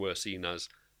 unions were seen as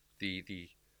the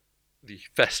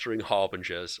festering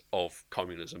harbingers of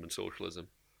communism and socialism.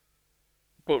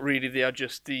 But really, they are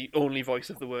just the only voice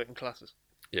of the working classes.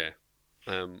 Yeah.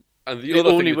 And the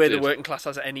only way the working class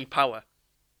has any power.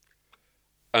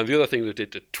 And the other thing they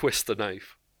did to twist the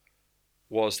knife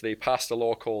was they passed a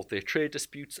law called the Trade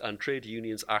Disputes and Trade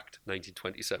Unions Act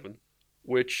 1927,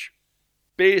 which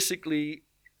basically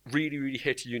really, really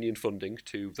hit union funding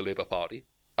to the Labour Party.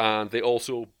 And they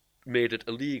also made it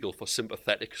illegal for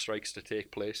sympathetic strikes to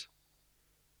take place.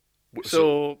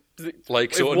 So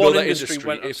Another industry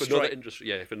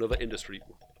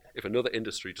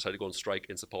decided to go on strike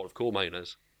in support of coal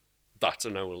miners, that's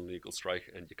now an illegal strike,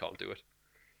 and you can't do it.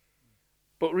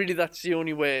 But really, that's the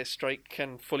only way a strike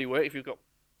can fully work. If you've got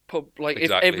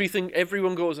Exactly. if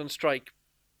everyone goes on strike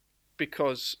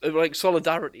because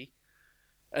solidarity,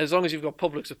 as long as you've got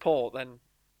public support, then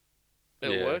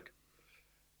it'll work.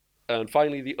 And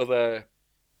finally, the other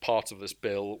part of this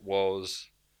bill was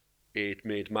it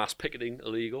made mass picketing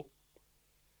illegal,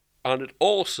 and it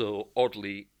also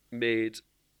oddly made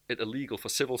it illegal for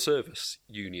civil service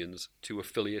unions to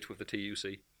affiliate with the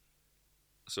TUC.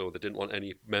 So they didn't want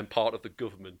any part of the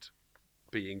government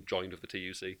being joined with the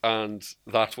TUC. And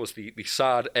that was the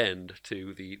sad end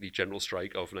to the general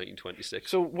strike of 1926.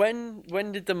 So when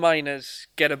did the miners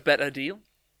get a better deal?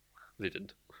 They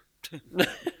didn't.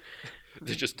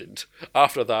 They just didn't.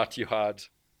 After that, you had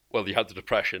the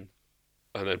Depression,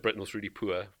 and then Britain was really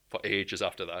poor for ages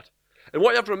after that. And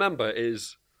what you have to remember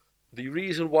is the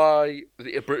reason why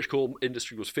the British coal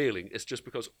industry was failing is just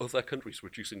because other countries were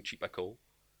producing cheaper coal.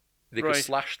 They could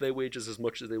slash their wages as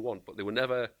much as they want, but they were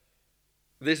never...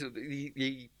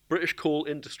 The British coal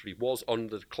industry was on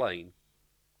the decline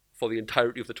for the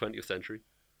entirety of the 20th century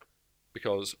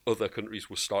because other countries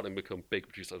were starting to become big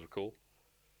producers of coal.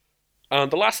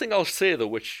 And the last thing I'll say, though,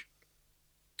 which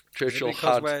Churchill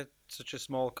because we're such a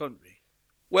small country?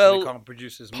 Well, we can't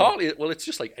produce as much? Partly, it's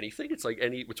just like anything. It's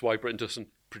why Britain doesn't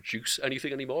produce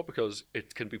anything anymore, because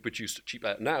it can be produced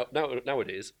cheaper.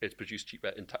 Nowadays, it's produced cheaper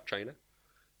in China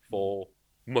for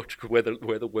much where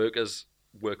the workers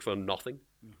work for nothing.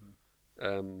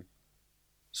 Mm-hmm.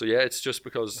 So yeah, it's just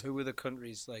because... Who were the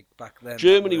countries like back then?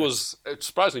 Germany was...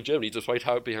 Surprisingly, Germany, despite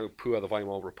how poor the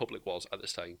Weimar Republic was at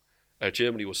this time,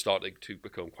 Germany was starting to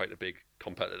become quite a big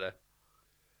competitor.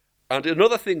 And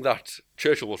another thing that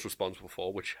Churchill was responsible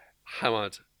for, which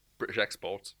hammered British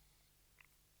exports,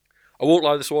 I won't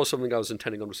lie, this was something I was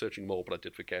intending on researching more, but I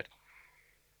did forget,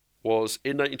 was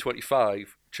in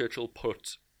 1925, Churchill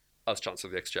put, as Chancellor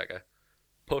of the Exchequer,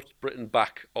 put Britain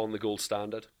back on the gold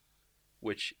standard,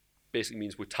 which basically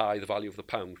means we tie the value of the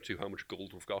pound to how much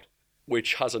gold we've got,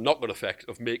 which has a knock-on effect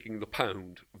of making the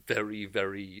pound very,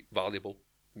 very valuable.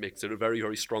 Makes it a very,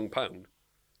 very strong pound.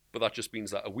 But that just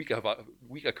means that a weaker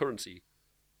currency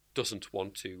doesn't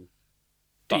want to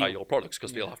buy your products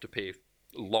because they'll have to pay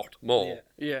a lot more.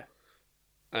 Yeah.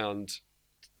 And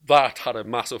that had a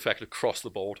massive effect across the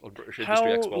board on British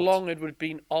industry exports. How long had we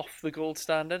been off the gold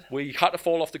standard? We had to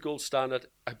fall off the gold standard,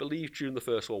 I believe, during the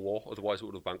First World War. Otherwise, we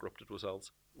would have bankrupted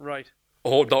ourselves. Right.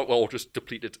 Or just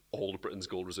depleted all of Britain's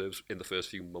gold reserves in the first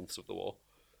few months of the war.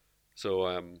 So,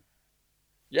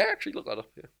 yeah, actually, look that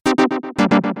up. Yeah.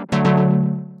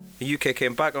 The UK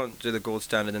came back onto the gold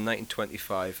standard in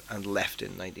 1925 and left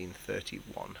in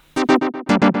 1931.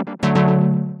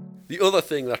 The other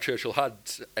thing that Churchill had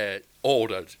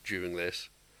ordered during this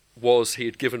was he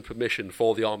had given permission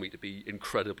for the army to be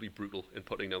incredibly brutal in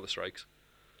putting down the strikes.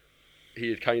 He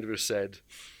had kind of said,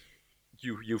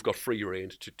 you've got free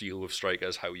rein to deal with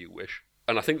strikers how you wish.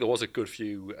 And I think there was a good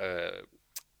few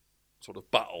sort of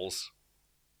battles.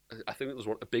 I think there was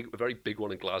a very big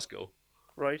one in Glasgow.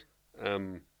 Right.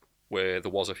 Where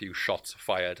there was a few shots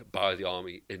fired by the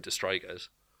army into strikers.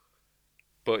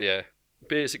 But yeah,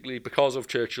 basically because of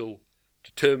Churchill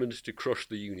determined to crush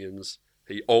the unions,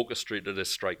 he orchestrated a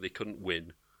strike they couldn't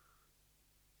win,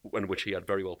 which he had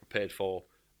very well prepared for,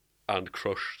 and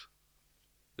crushed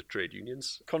the trade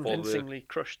unions. Convincingly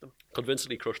crushed them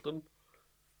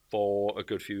for a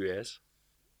good few years.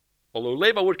 Although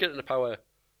Labour would get into power,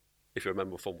 if you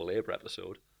remember from the Labour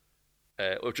episode,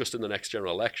 or just in the next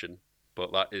general election,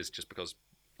 but that is just because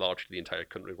largely the entire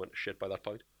country went to shit by that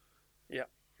point. Yeah.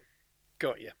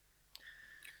 Got you.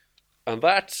 And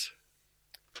that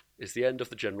is the end of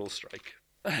the general strike.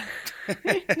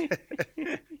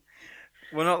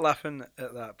 We're not laughing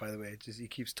at that, by the way. Just he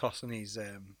keeps tossing his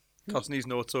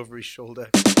notes over his shoulder.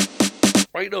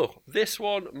 Right, no, this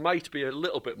one might be a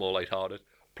little bit more lighthearted.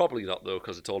 Probably not, though,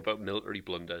 because it's all about military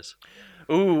blunders.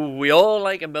 Ooh, we all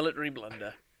like a military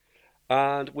blunder.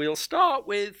 And we'll start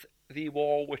with the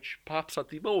war which perhaps had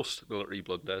the most military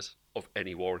blunders of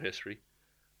any war in history,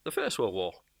 the First World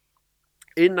War.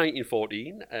 In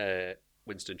 1914,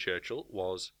 Winston Churchill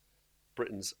was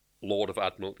Britain's Lord of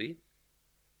Admiralty.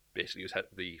 Basically, he was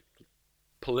the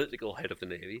political head of the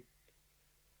Navy.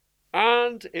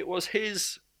 And it was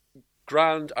his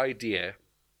grand idea,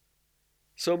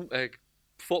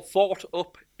 thought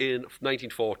up in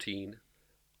 1914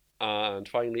 and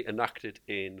finally enacted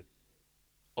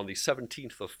on the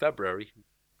 17th of February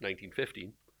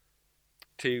 1915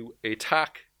 to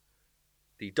attack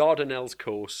the Dardanelles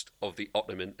coast of the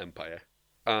Ottoman Empire.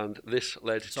 And this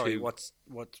led Sorry, to... what's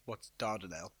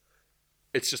Dardanelle?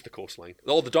 It's just the coastline.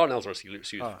 All the Dardanelles are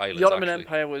islands, The Ottoman actually.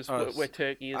 Empire was where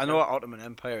Turkey is. I know what Ottoman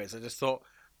Empire is. I just thought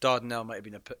Dardanelle might have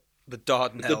been the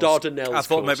Dardanelles. The Dardanelles. I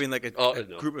thought coast. maybe like a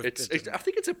No. group of. I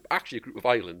think it's actually a group of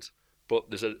islands, but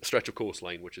there's a stretch of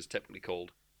coastline which is typically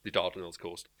called the Dardanelles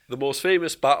coast. The most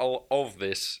famous battle of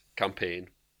this campaign,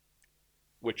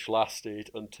 which lasted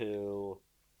until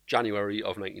January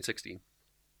of 1916,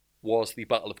 was the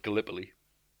Battle of Gallipoli,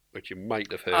 which you might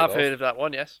have heard of. I've heard of that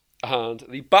one, yes. And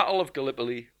the Battle of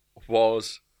Gallipoli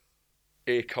was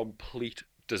a complete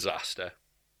disaster.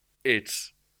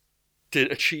 It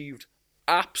achieved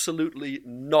absolutely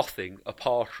nothing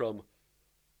apart from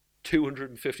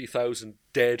 250,000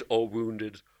 dead or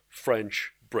wounded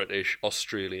French, British,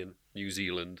 Australian, New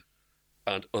Zealand,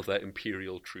 and other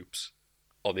imperial troops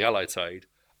on the Allied side,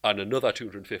 and another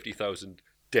 250,000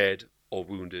 dead or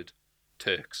wounded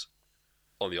Turks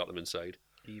on the Ottoman side.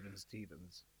 Even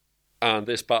Stevens. And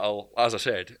this battle, as I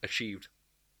said, achieved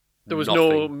There was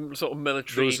nothing. no sort of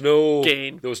military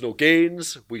gain. There was no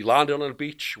gains. We landed on a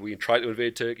beach. We tried to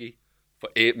invade Turkey. For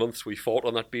 8 months, we fought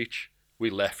on that beach. We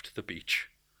left the beach.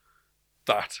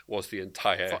 That was the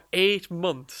entire... For 8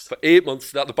 months? For 8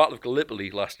 months. The Battle of Gallipoli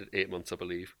lasted 8 months, I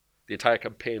believe. The entire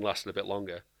campaign lasted a bit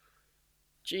longer.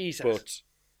 Jesus. But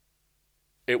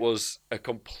it was a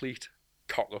complete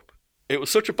cock-up. It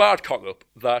was such a bad cock-up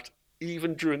that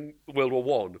even during World War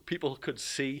One, people could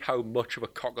see how much of a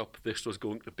cock-up this was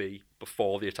going to be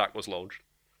before the attack was launched.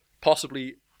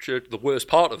 Possibly the worst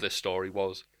part of this story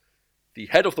was the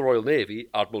head of the Royal Navy,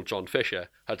 Admiral John Fisher,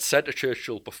 had said to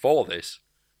Churchill before this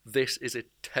is a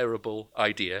terrible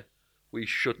idea. We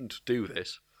shouldn't do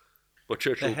this. But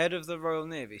Churchill... The head of the Royal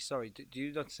Navy, sorry, do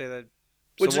you not say that?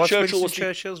 Winston What's Churchill Winston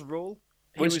Churchill's role?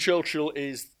 Winston Churchill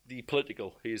is the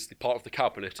political. He's the part of the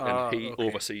cabinet, and he okay.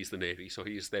 oversees the navy. So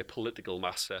he's their political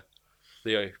master.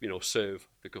 They, serve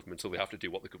the government, so they have to do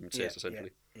what the government says,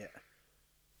 essentially. Yeah.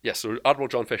 Yes. So Admiral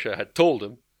John Fisher had told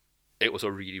him it was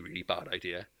a really, really bad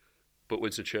idea, but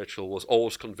Winston Churchill was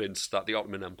always convinced that the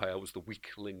Ottoman Empire was the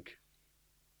weak link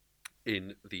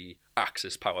in the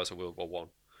Axis powers of World War One.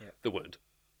 Yeah. They weren't.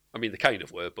 I mean, they kind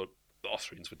of were, but the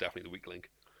Austrians were definitely the weak link.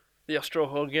 The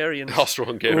Austro-Hungarians.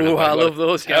 Austro-Hungarian. Oh, I love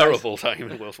those guys. Terrible time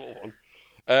in World War One.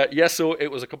 So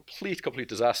it was a complete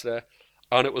disaster,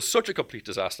 and it was such a complete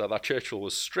disaster that Churchill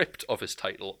was stripped of his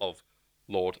title of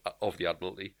Lord of the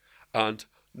Admiralty and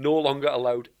no longer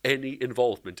allowed any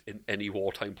involvement in any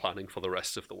wartime planning for the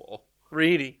rest of the war.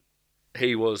 Really?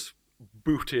 He was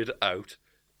booted out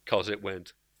because it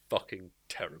went fucking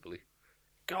terribly.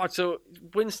 God, so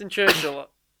Winston Churchill,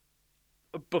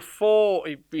 before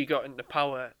he got into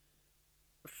power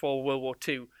for World War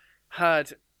II,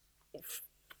 had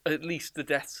at least the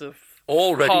deaths of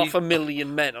Already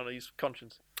 500,000 men on his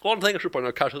conscience. One thing I should point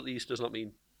out, casualties does not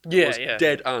mean Yeah.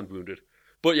 dead and wounded.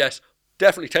 But yes,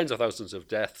 definitely tens of thousands of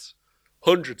deaths,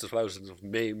 hundreds of thousands of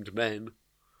maimed men,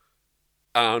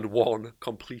 and one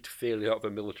complete failure of a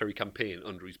military campaign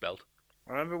under his belt.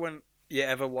 I remember when you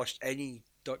ever watched any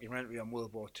documentary on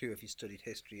World War II, if you studied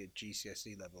history at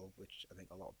GCSE level, which I think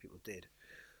a lot of people did,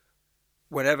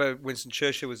 whenever Winston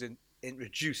Churchill was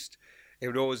introduced, it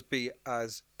would always be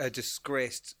as a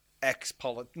disgraced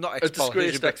ex-politician.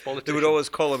 They would always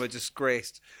call him a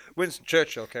disgraced... Winston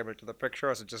Churchill came into the picture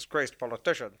as a disgraced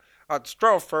politician and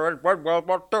strove for World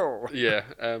War II. Yeah,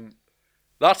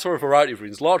 that's for a variety of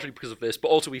reasons, largely because of this, but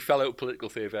also he fell out of political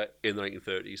favour in the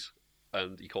 1930s,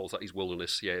 and he calls that his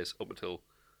wilderness years up until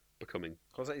becoming...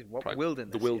 Because that is what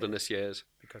wilderness? The wilderness years.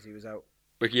 Because he was out.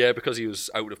 But yeah, because he was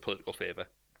out of political favour.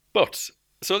 But...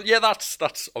 So yeah, that's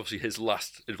obviously his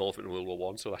last involvement in World War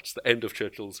One. So that's the end of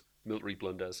Churchill's military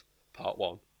blunders, part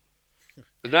one.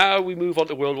 Now we move on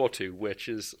to World War Two, which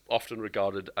is often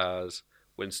regarded as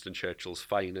Winston Churchill's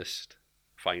finest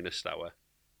hour.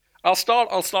 I'll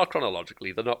start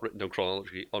chronologically. They're not written down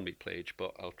chronologically on my page,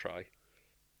 but I'll try.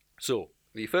 So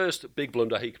the first big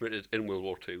blunder he committed in World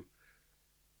War Two,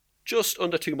 just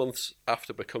under 2 months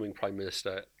after becoming Prime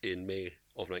Minister in May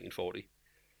of 1940.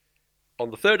 On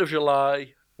the 3rd of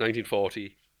July,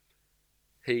 1940,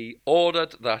 he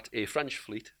ordered that a French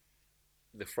fleet,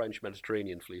 the French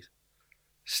Mediterranean Fleet,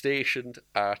 stationed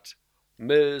at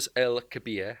Mers el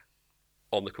Kebir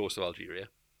on the coast of Algeria,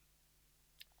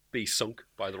 be sunk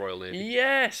by the Royal Navy.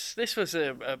 Yes, this was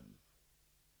a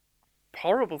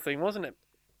horrible thing, wasn't it?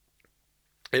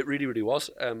 It really, really was.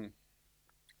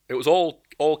 It was all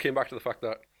came back to the fact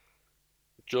that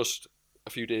just a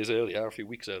few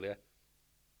weeks earlier,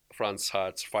 France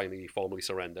had finally formally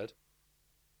surrendered,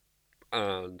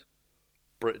 and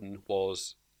Britain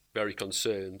was very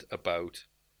concerned about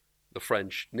the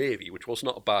French Navy, which was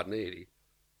not a bad navy,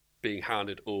 being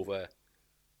handed over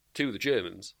to the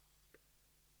Germans.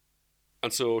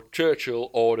 And so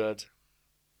Churchill ordered,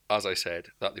 as I said,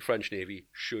 that the French Navy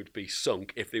should be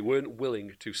sunk if they weren't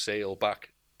willing to sail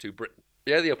back to Britain.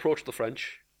 Yeah, they approached the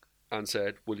French and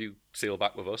said, will you sail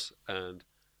back with us? And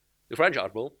the French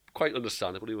admiral, quite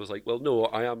understandably, was like, well, no,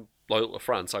 I am loyal to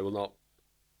France. I will not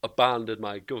abandon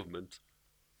my government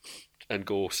and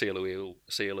go sail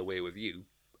away with you.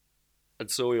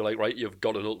 And so you're like, right, you've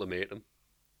got an ultimatum.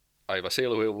 Either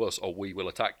sail away with us or we will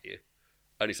attack you.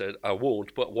 And he said, I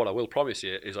won't, but what I will promise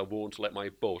you is I won't let my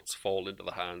boats fall into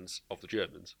the hands of the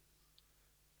Germans.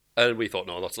 And we thought,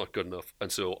 no, that's not good enough.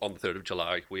 And so on the 3rd of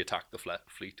July, we attacked the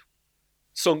fleet.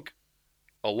 Sunk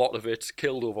a lot of it,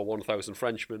 killed over 1,000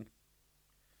 Frenchmen.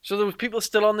 So there was people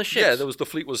still on the ships? Yeah, the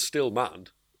fleet was still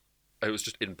manned. It was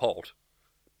just in port.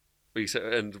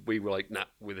 And we were like, nah,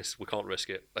 with this, we can't risk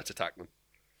it. Let's attack them.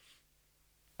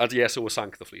 And yeah, so we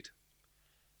sank the fleet.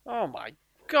 Oh my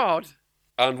God.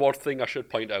 And one thing I should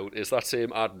point out is that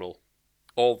same admiral,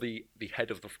 or the head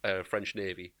of the French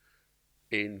Navy,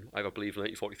 in, I believe,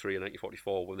 1943 and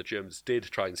 1944, when the Germans did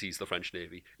try and seize the French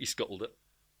Navy, he scuttled it.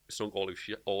 He sunk all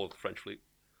of the French fleet.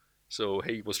 So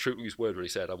he was true to his word when he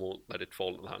said, I won't let it fall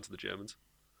into the hands of the Germans.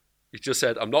 He just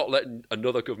said, I'm not letting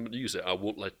another government use it. I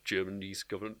won't let Germany's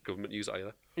government use it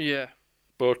either. Yeah.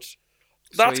 But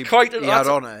So that's he quite... had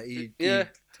honour. Yeah.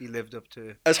 He lived up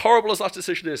to... As horrible as that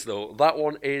decision is, though, that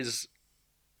one is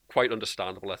quite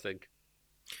understandable, I think.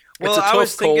 Well, It's a I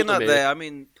was tough call thinking to that make. there. I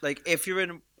mean, like, if you're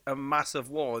in a massive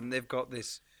war and they've got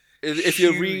this... If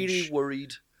you're really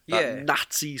worried that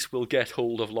Nazis will get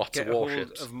hold of lots get of a hold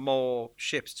warships. of more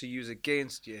ships to use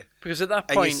against you. Because at that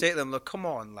And you point... say to them, look, come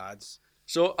on, lads.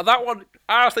 So that one,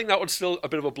 I think that one's still a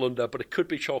bit of a blunder, but it could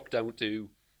be chalked down to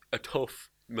a tough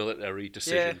military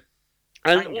decision.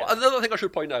 And another thing I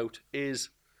should point out is,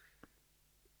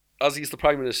 as he's the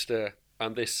Prime Minister,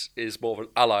 and this is more of an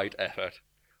Allied effort,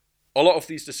 a lot of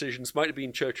these decisions might have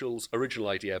been Churchill's original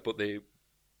idea, but they,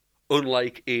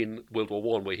 unlike in World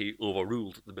War I, where he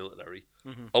overruled the military,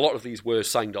 a lot of these were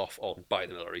signed off on by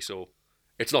the military, so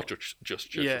it's not just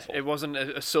Churchill's fault. it wasn't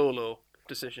a solo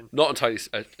decision. Not entirely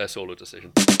a solo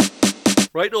decision.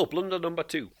 Right, blunder number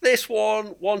 2. This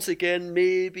one, once again,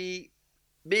 maybe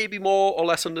more or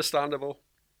less understandable,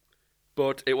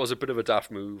 but it was a bit of a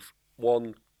daft move.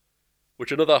 One,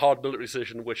 which another hard military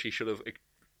decision, which he should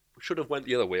have went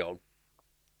the other way on,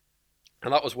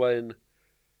 and that was when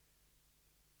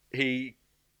he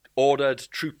ordered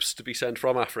troops to be sent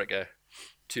from Africa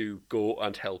to go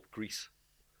and help Greece.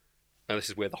 And this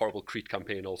is where the horrible Crete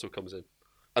campaign also comes in.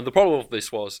 And the problem with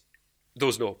this was there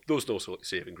was no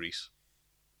saving Greece.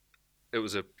 It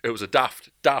was a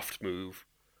daft move.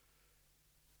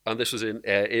 And this was in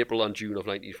April and June of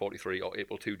 1943, or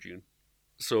April to June.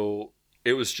 So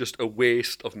it was just a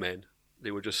waste of men.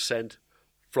 They were just sent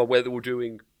from where they were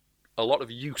doing a lot of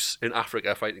use in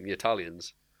Africa fighting the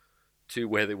Italians to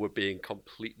where they were being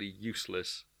completely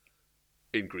useless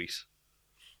in Greece.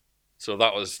 So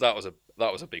that was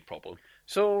a big problem.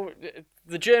 So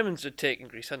the Germans had taken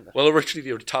Greece, hadn't they? Well, originally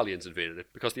the Italians invaded it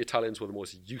because the Italians were the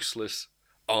most useless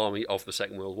army of the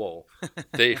Second World War.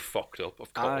 They fucked up,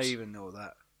 of course. I even know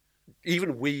that.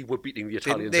 Even we were beating the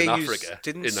Italians in Africa.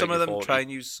 Didn't in some of them 1940. try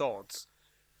and use swords?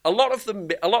 A lot of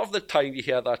the time you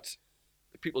hear that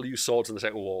people use swords in the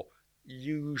Second War,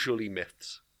 usually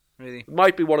myths. Really?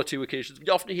 Might be one or two occasions.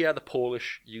 You often hear the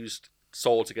Polish used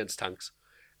swords against tanks.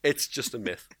 It's just a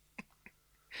myth.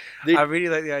 I really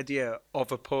like the idea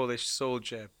of a Polish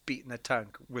soldier beating a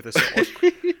tank with a sword.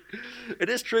 It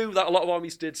is true that a lot of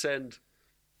armies did send...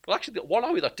 Well, actually, the one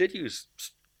army that did use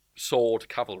sword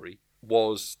cavalry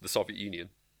was the Soviet Union,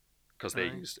 because they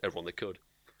used everyone they could.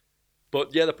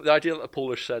 But yeah, the idea that the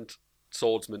Polish sent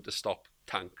swordsmen to stop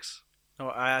tanks. Oh,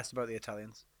 I asked about the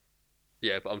Italians.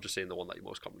 Yeah, but I'm just saying the one that you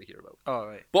most commonly hear about. Oh,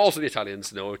 right. But also the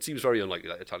Italians, no, it seems very unlikely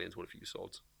that the Italians would have used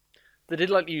swords. They did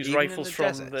like to use Even in rifles the from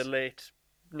deserts? the late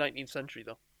 19th century,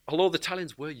 though. Although the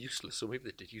Italians were useless, so maybe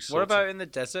they did use swords. What about in the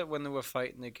desert when they were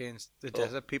fighting against the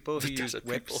desert people who the used desert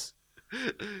whips?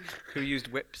 Who used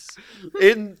whips?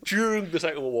 During the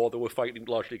Second World War, they were fighting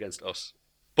largely against us.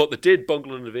 But they did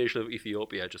bungle an invasion of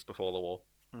Ethiopia just before the war.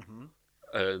 Mm-hmm.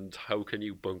 And how can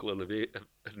you bungle an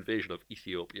invasion of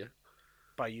Ethiopia?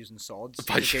 By using swords.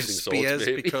 By against using swords, spears,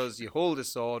 maybe. because you hold a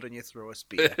sword and you throw a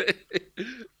spear.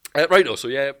 Right, no, so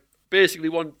yeah, basically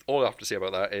all I have to say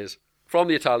about that is from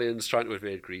the Italians trying to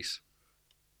invade Greece,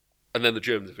 and then the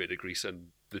Germans invaded Greece, and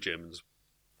the Germans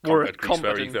Were conquered Greece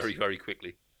very, competent. very, very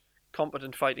quickly.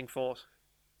 Competent fighting force.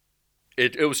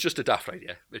 It was just a daft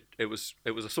idea. It was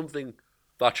something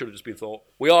that should have just been thought.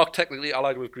 We are technically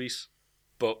allied with Greece,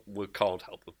 but we can't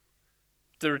help them.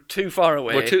 They're too far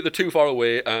away. They're too far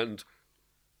away, and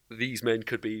these men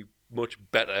could be much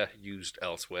better used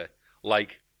elsewhere,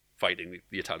 like fighting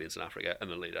the Italians in Africa,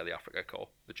 and then later the Africa Corps,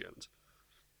 the Germans.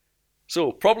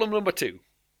 So, problem number 2.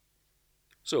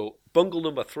 So, bungle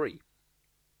number 3.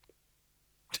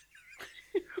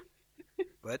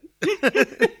 What?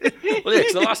 Well, yeah,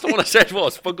 'cause the last one I said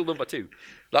was bungle number 2.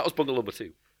 That was bungle number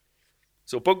 2.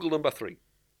 So, bungle number 3.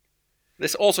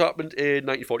 This also happened in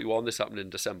 1941. This happened in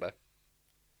December.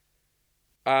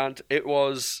 And it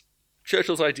was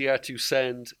Churchill's idea to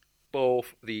send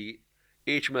both the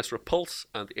HMS Repulse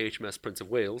and the HMS Prince of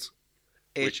Wales.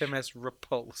 HMS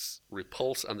Repulse.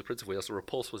 Repulse and the Prince of Wales. The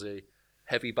Repulse was a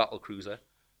heavy battle cruiser,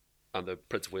 and the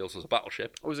Prince of Wales was a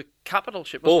battleship. It was a capital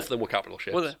ship. Both of them were capital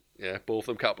ships. Were they? Yeah, both of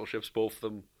them capital ships. Both of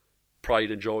them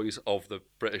pride and joys of the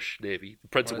British Navy. The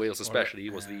Prince of Wales, especially,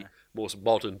 was the most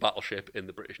modern battleship in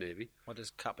the British Navy. What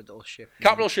does capital ship mean?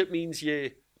 Capital ship means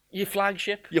Your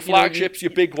flagship. your flagships,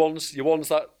 your big ones, your ones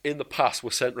that in the past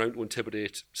were sent round to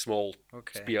intimidate small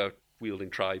spear-wielding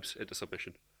tribes into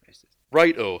submission.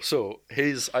 Righto, so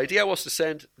his idea was to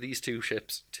send these 2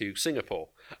 ships to Singapore.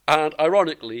 And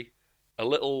ironically, a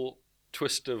little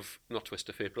not twist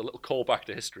of fate, but a little callback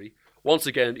to history. Once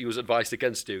again, he was advised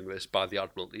against doing this by the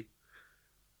Admiralty.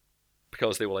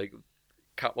 Because they were like,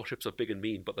 capital ships are big and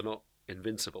mean, but they're not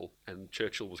invincible. And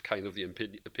Churchill was kind of the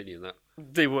opinion that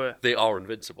they are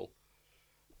invincible.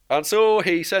 And so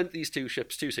he sent these 2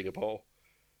 ships to Singapore,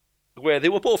 where they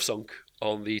were both sunk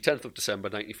on the 10th of December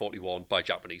 1941 by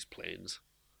Japanese planes.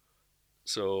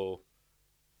 So,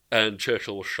 and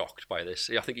Churchill was shocked by this.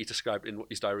 I think he described in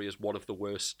his diary as one of the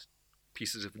worst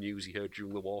pieces of news he heard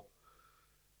during the war.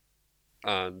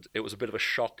 And it was a bit of a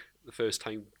shock the first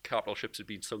time capital ships had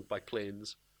been sunk by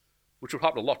planes, which would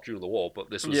happen a lot during the war, but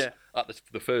this was at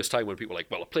the first time when people were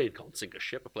like, well, a plane can't sink a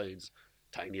ship. A plane's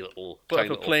tiny little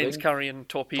planes thing. carrying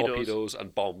torpedoes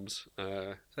And bombs.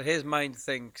 So his mind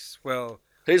thinks, well,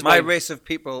 my race of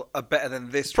people are better than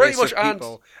this pretty race much, of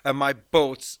people, and my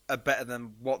boats are better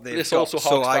than what they've this got, also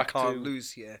so harks I back can't to-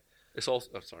 lose here. It's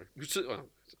also sorry.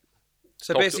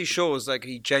 So basically shows like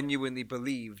he genuinely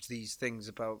believed these things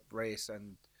about race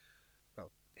and,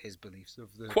 well, his beliefs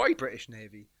of the British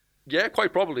Navy. Yeah,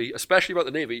 quite probably, especially about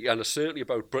the Navy, and certainly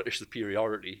about British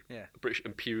superiority, British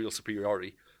imperial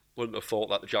superiority. Wouldn't have thought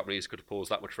that the Japanese could pose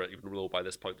that much threat, even though by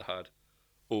this point they had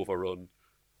overrun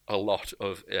a lot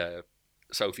of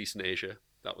Southeastern Asia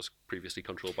that was previously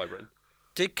controlled by Britain.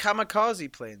 Did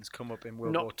kamikaze planes come up in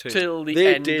World War II? Not till the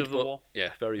end of the war. Yeah,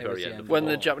 very end of the When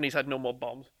war. the Japanese had no more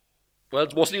bombs. Well,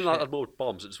 it wasn't even that they had more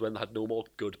bombs, it was when they had no more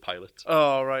good pilots.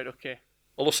 Oh, right, okay.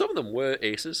 Although some of them were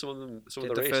aces, some of Did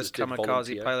the the races first did kamikaze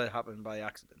volunteer. pilot happen by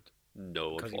accident?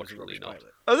 No, Because he was a unfortunately rubbish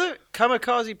not. pilot. Are the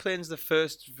kamikaze planes the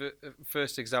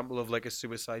first example of like a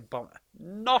suicide bomber?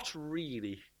 Not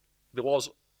really. There was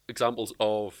examples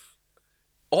of...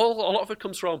 a lot of it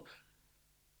comes from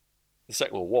the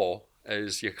Second World War,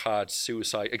 as you had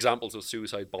examples of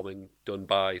suicide bombing done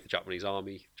by the Japanese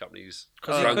army, Japanese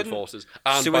ground forces,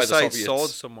 and by the Soviets. Suicide sword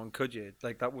someone, could you?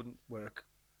 Like, that wouldn't work.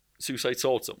 Suicide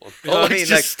sword someone. You know what I mean?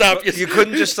 Like, stab you. You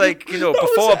couldn't just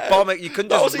before bombing, you couldn't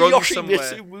just run that somewhere.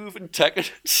 was a Yoshimitsu move and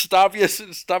Tekken. Stab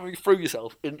you through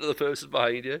yourself into the person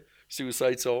behind you.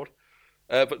 Suicide sword.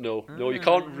 But no, you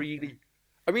can't really...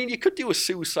 I mean, you could do a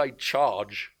suicide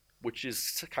charge, which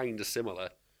is kind of similar.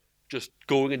 Just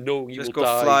going and knowing you will die. Just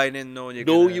go flying in knowing you're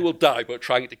Knowing you will die, but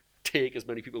trying to take as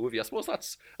many people with you. I suppose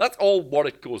that's all what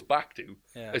it goes back to.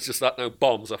 Yeah. It's just that now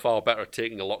bombs are far better at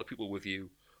taking a lot of people with you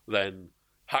than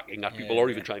hacking at people or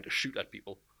even trying to shoot at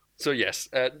people. So yes,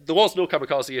 there was no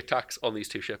kamikaze attacks on these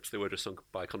 2 ships. They were just sunk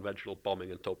by conventional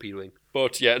bombing and torpedoing.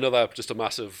 But yeah, just a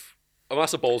massive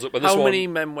balls up. And How many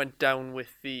men went down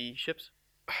with the ships?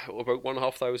 About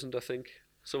 1,500, I think.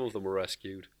 Some of them were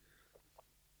rescued.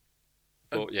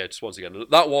 But yeah, just once again,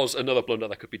 that was another blunder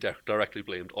that could be directly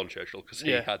blamed on Churchill, because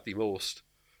he had the most.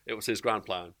 It was his grand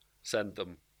plan. Send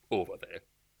them over there.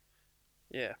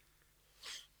 Yeah.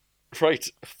 Right,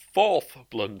 4th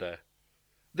blunder.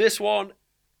 This one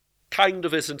kind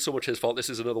of isn't so much his fault. This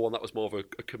is another one that was more of a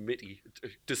committee, a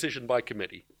decision by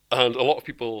committee. And a lot of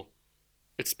people,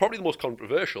 it's probably the most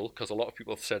controversial, because a lot of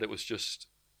people have said it was just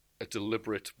a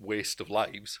deliberate waste of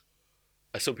lives.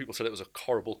 Some people said it was a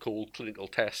horrible, cold clinical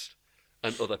test,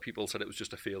 and other people said it was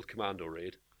just a failed commando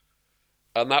raid.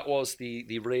 And that was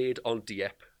the raid on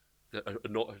Dieppe, a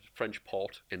French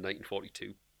port in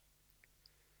 1942,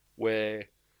 where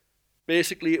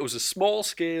basically it was a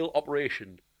small-scale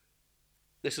operation.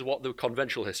 This is what the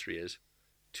conventional history is,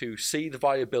 to see the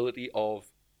viability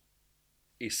of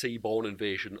a seaborne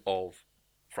invasion of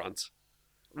France.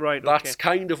 Right. That's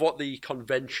kind of what the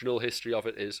conventional history of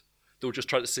it is. They were just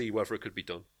trying to see whether it could be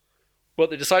done. But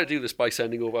they decided to do this by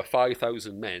sending over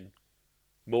 5,000 men,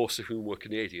 most of whom were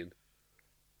Canadian.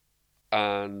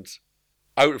 And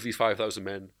out of these 5,000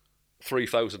 men,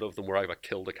 3,000 of them were either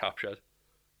killed or captured.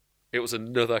 It was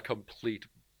another complete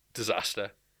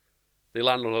disaster. They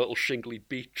landed on a little shingly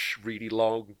beach, really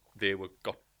long. They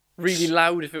got really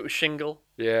loud if it was shingle.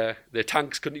 Yeah, their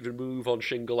tanks couldn't even move on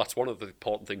shingle. That's one of the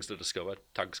important things to discover.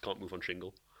 Tanks can't move on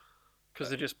shingle. Because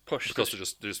they just push. Because they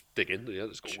just dig in. Yeah, they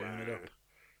just go Churn it up.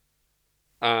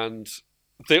 And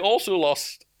they also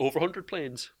lost over 100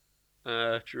 planes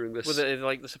during this. Were they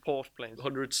like the support planes?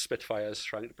 100 Spitfires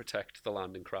trying to protect the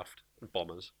landing craft and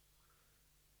bombers.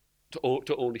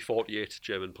 To only 48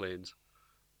 German planes.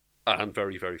 And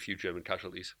very, very few German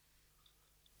casualties.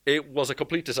 It was a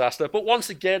complete disaster. But once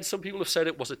again, some people have said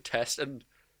it was a test, and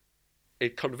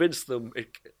it convinced them.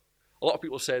 A lot of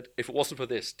people said if it wasn't for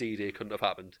this, D-Day couldn't have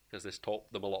happened, because this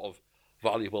taught them a lot of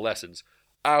valuable lessons.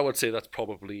 I would say that's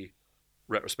probably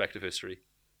retrospective history.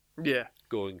 Yeah.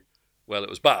 Going, well, it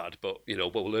was bad, but, we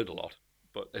learned a lot.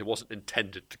 But it wasn't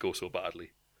intended to go so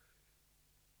badly.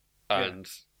 And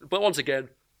But once again,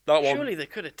 that one... Surely they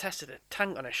could have tested a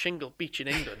tank on a shingle beach in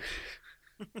England.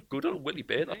 Go down on Whitley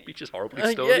Bay, that beach is horribly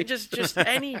stony. Yeah, just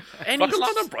any... Fucking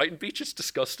land on Brighton Beach, it's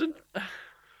disgusting.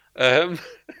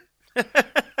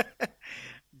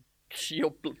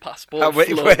 Your passport.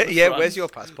 Where's your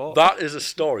passport? That is a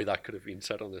story that could have been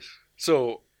said on this.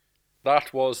 So,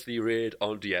 that was the raid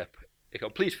on Dieppe. A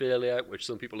complete failure, which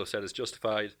some people have said is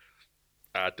justified.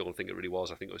 I don't think it really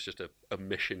was. I think it was just a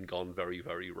mission gone very,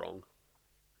 very wrong.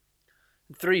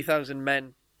 3,000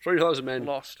 men. 3,000 men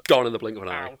lost. Gone in the blink of an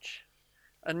eye. Ouch.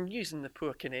 And using the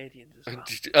poor Canadians as well.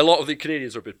 A lot of the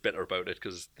Canadians are a bit bitter about it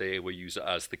because they were used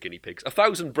as the guinea pigs.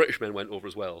 1,000 British men went over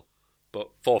as well,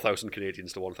 but 4,000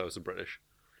 Canadians to 1,000 British.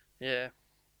 Yeah.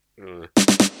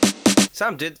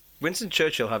 Sam, did Winston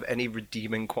Churchill have any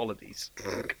redeeming qualities?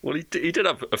 Well, he did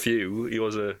have a few. He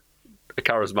was a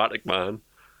charismatic man.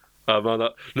 A man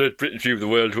that led Britain through the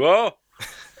World War.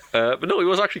 But no, he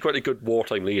was actually quite a good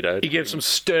wartime leader. He gave some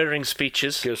stirring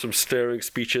speeches.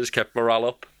 Kept morale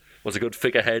up. Was a good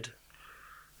figurehead.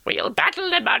 We'll battle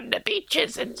them on the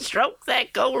beaches and stroke their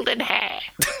golden hair.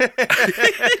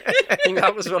 I think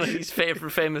that was one of his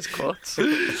famous quotes. He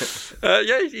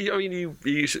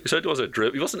certainly was a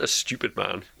drip. He wasn't a stupid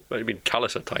man. Might have been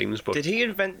callous at times, but... Did he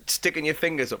invent sticking your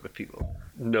fingers up at people?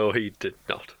 No, he did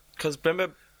not. Because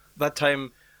remember that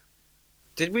time...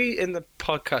 Did we in the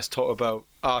podcast talk about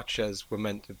archers were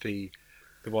meant to be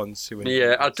the ones who...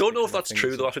 Yeah, I don't know if that's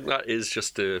true, though. I think that is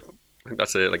just an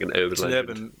urban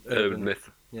legend. Urban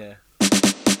myth. Yeah.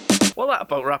 Well, that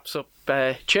about wraps up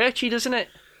Churchy, doesn't it?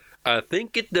 I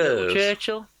think it does. Little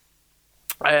Churchill.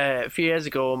 A few years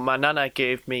ago, my nana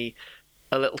gave me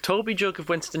a little Toby jug of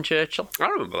Winston Churchill. I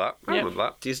remember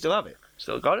that. Do you still have it?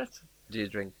 Still got it. Do you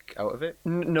drink out of it?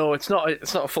 No, it's not.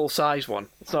 It's not a full size one.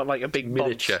 It's not like a big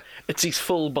miniature. Box. It's his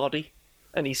full body,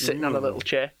 and he's sitting on a little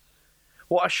chair.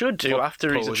 What I should do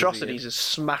after his atrocities is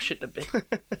smash it to bits.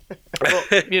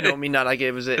 But me nana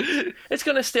gave us it. It's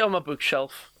gonna stay on my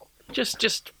bookshelf. Just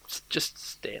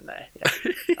staying there. Yeah,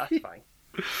 that's fine.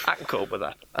 I can cope with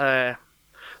that.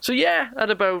 So yeah, that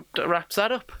about wraps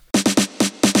that up.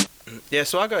 Yeah,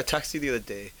 so I got a taxi the other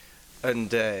day,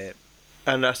 and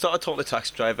I started talking to the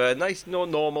taxi driver. A nice,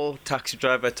 normal taxi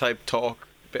driver type talk,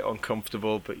 a bit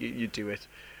uncomfortable, but you do it.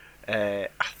 I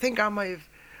think I might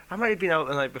have been out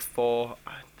the night before.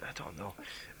 I don't know,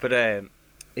 but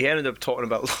he ended up talking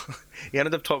about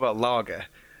lager,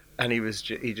 and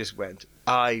he just went,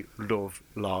 "I love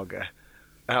lager,"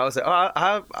 and I was like, "Oh,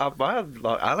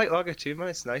 I like lager too, man.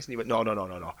 It's nice." And he went,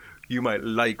 "No. You might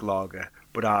like lager,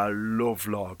 but I love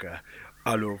lager.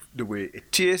 I love the way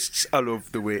it tastes. I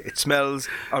love the way it smells.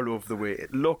 I love the way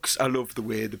it looks. I love the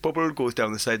way the bubble goes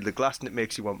down the side of the glass and it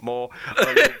makes you want more. I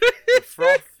love the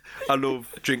froth. I love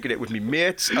drinking it with me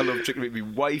mates. I love drinking it with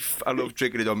my wife. I love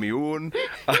drinking it on my own.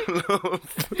 I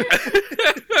love...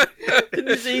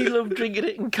 Does he love drinking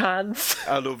it in cans?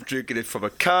 I love drinking it from a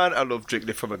can. I love drinking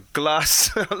it from a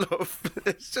glass.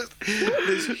 It's just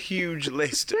this huge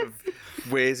list of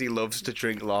ways he loves to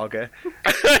drink lager.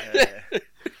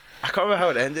 I can't remember how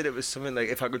it ended. It was something like,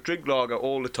 if I could drink lager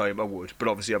all the time, I would. But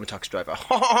obviously, I'm a taxi driver.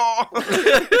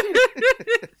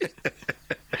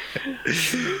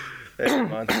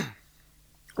 Man.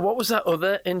 What was that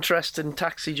other interesting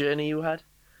taxi journey you had?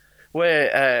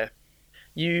 Where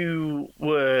you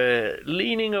were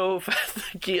leaning over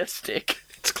the gear stick.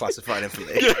 It's classified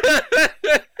information.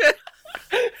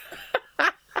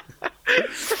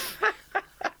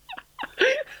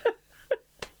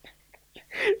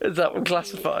 Is that one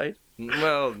classified?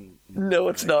 Well, No,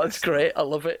 it's not. It's great. I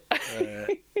love it.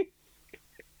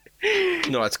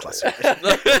 no, it's classified.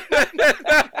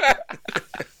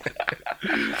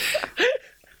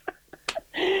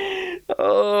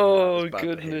 Oh, Bad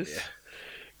goodness. behaviour.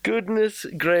 Goodness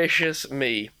gracious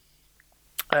me.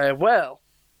 Well,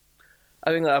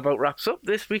 I think that about wraps up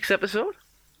this week's episode.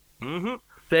 Mm-hmm.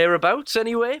 Thereabouts,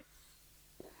 anyway.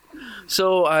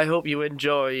 So I hope you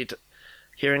enjoyed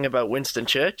hearing about Winston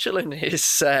Churchill and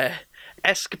his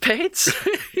escapades,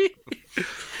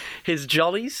 his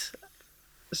jollies.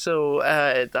 So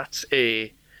that's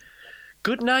a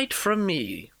good night from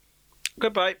me.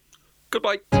 Goodbye.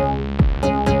 Goodbye.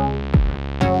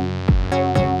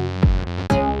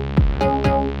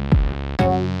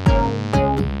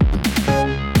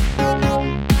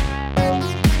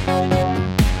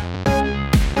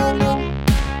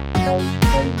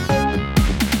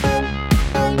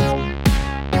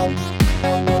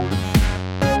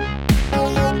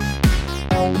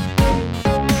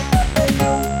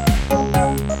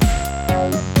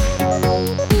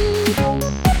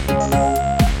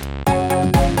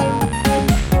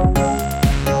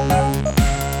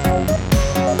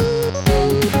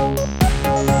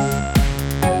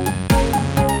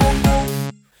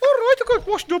 Alright, I got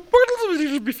washed up by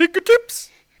my fingertips.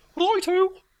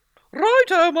 Righto.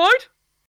 Righto, mate.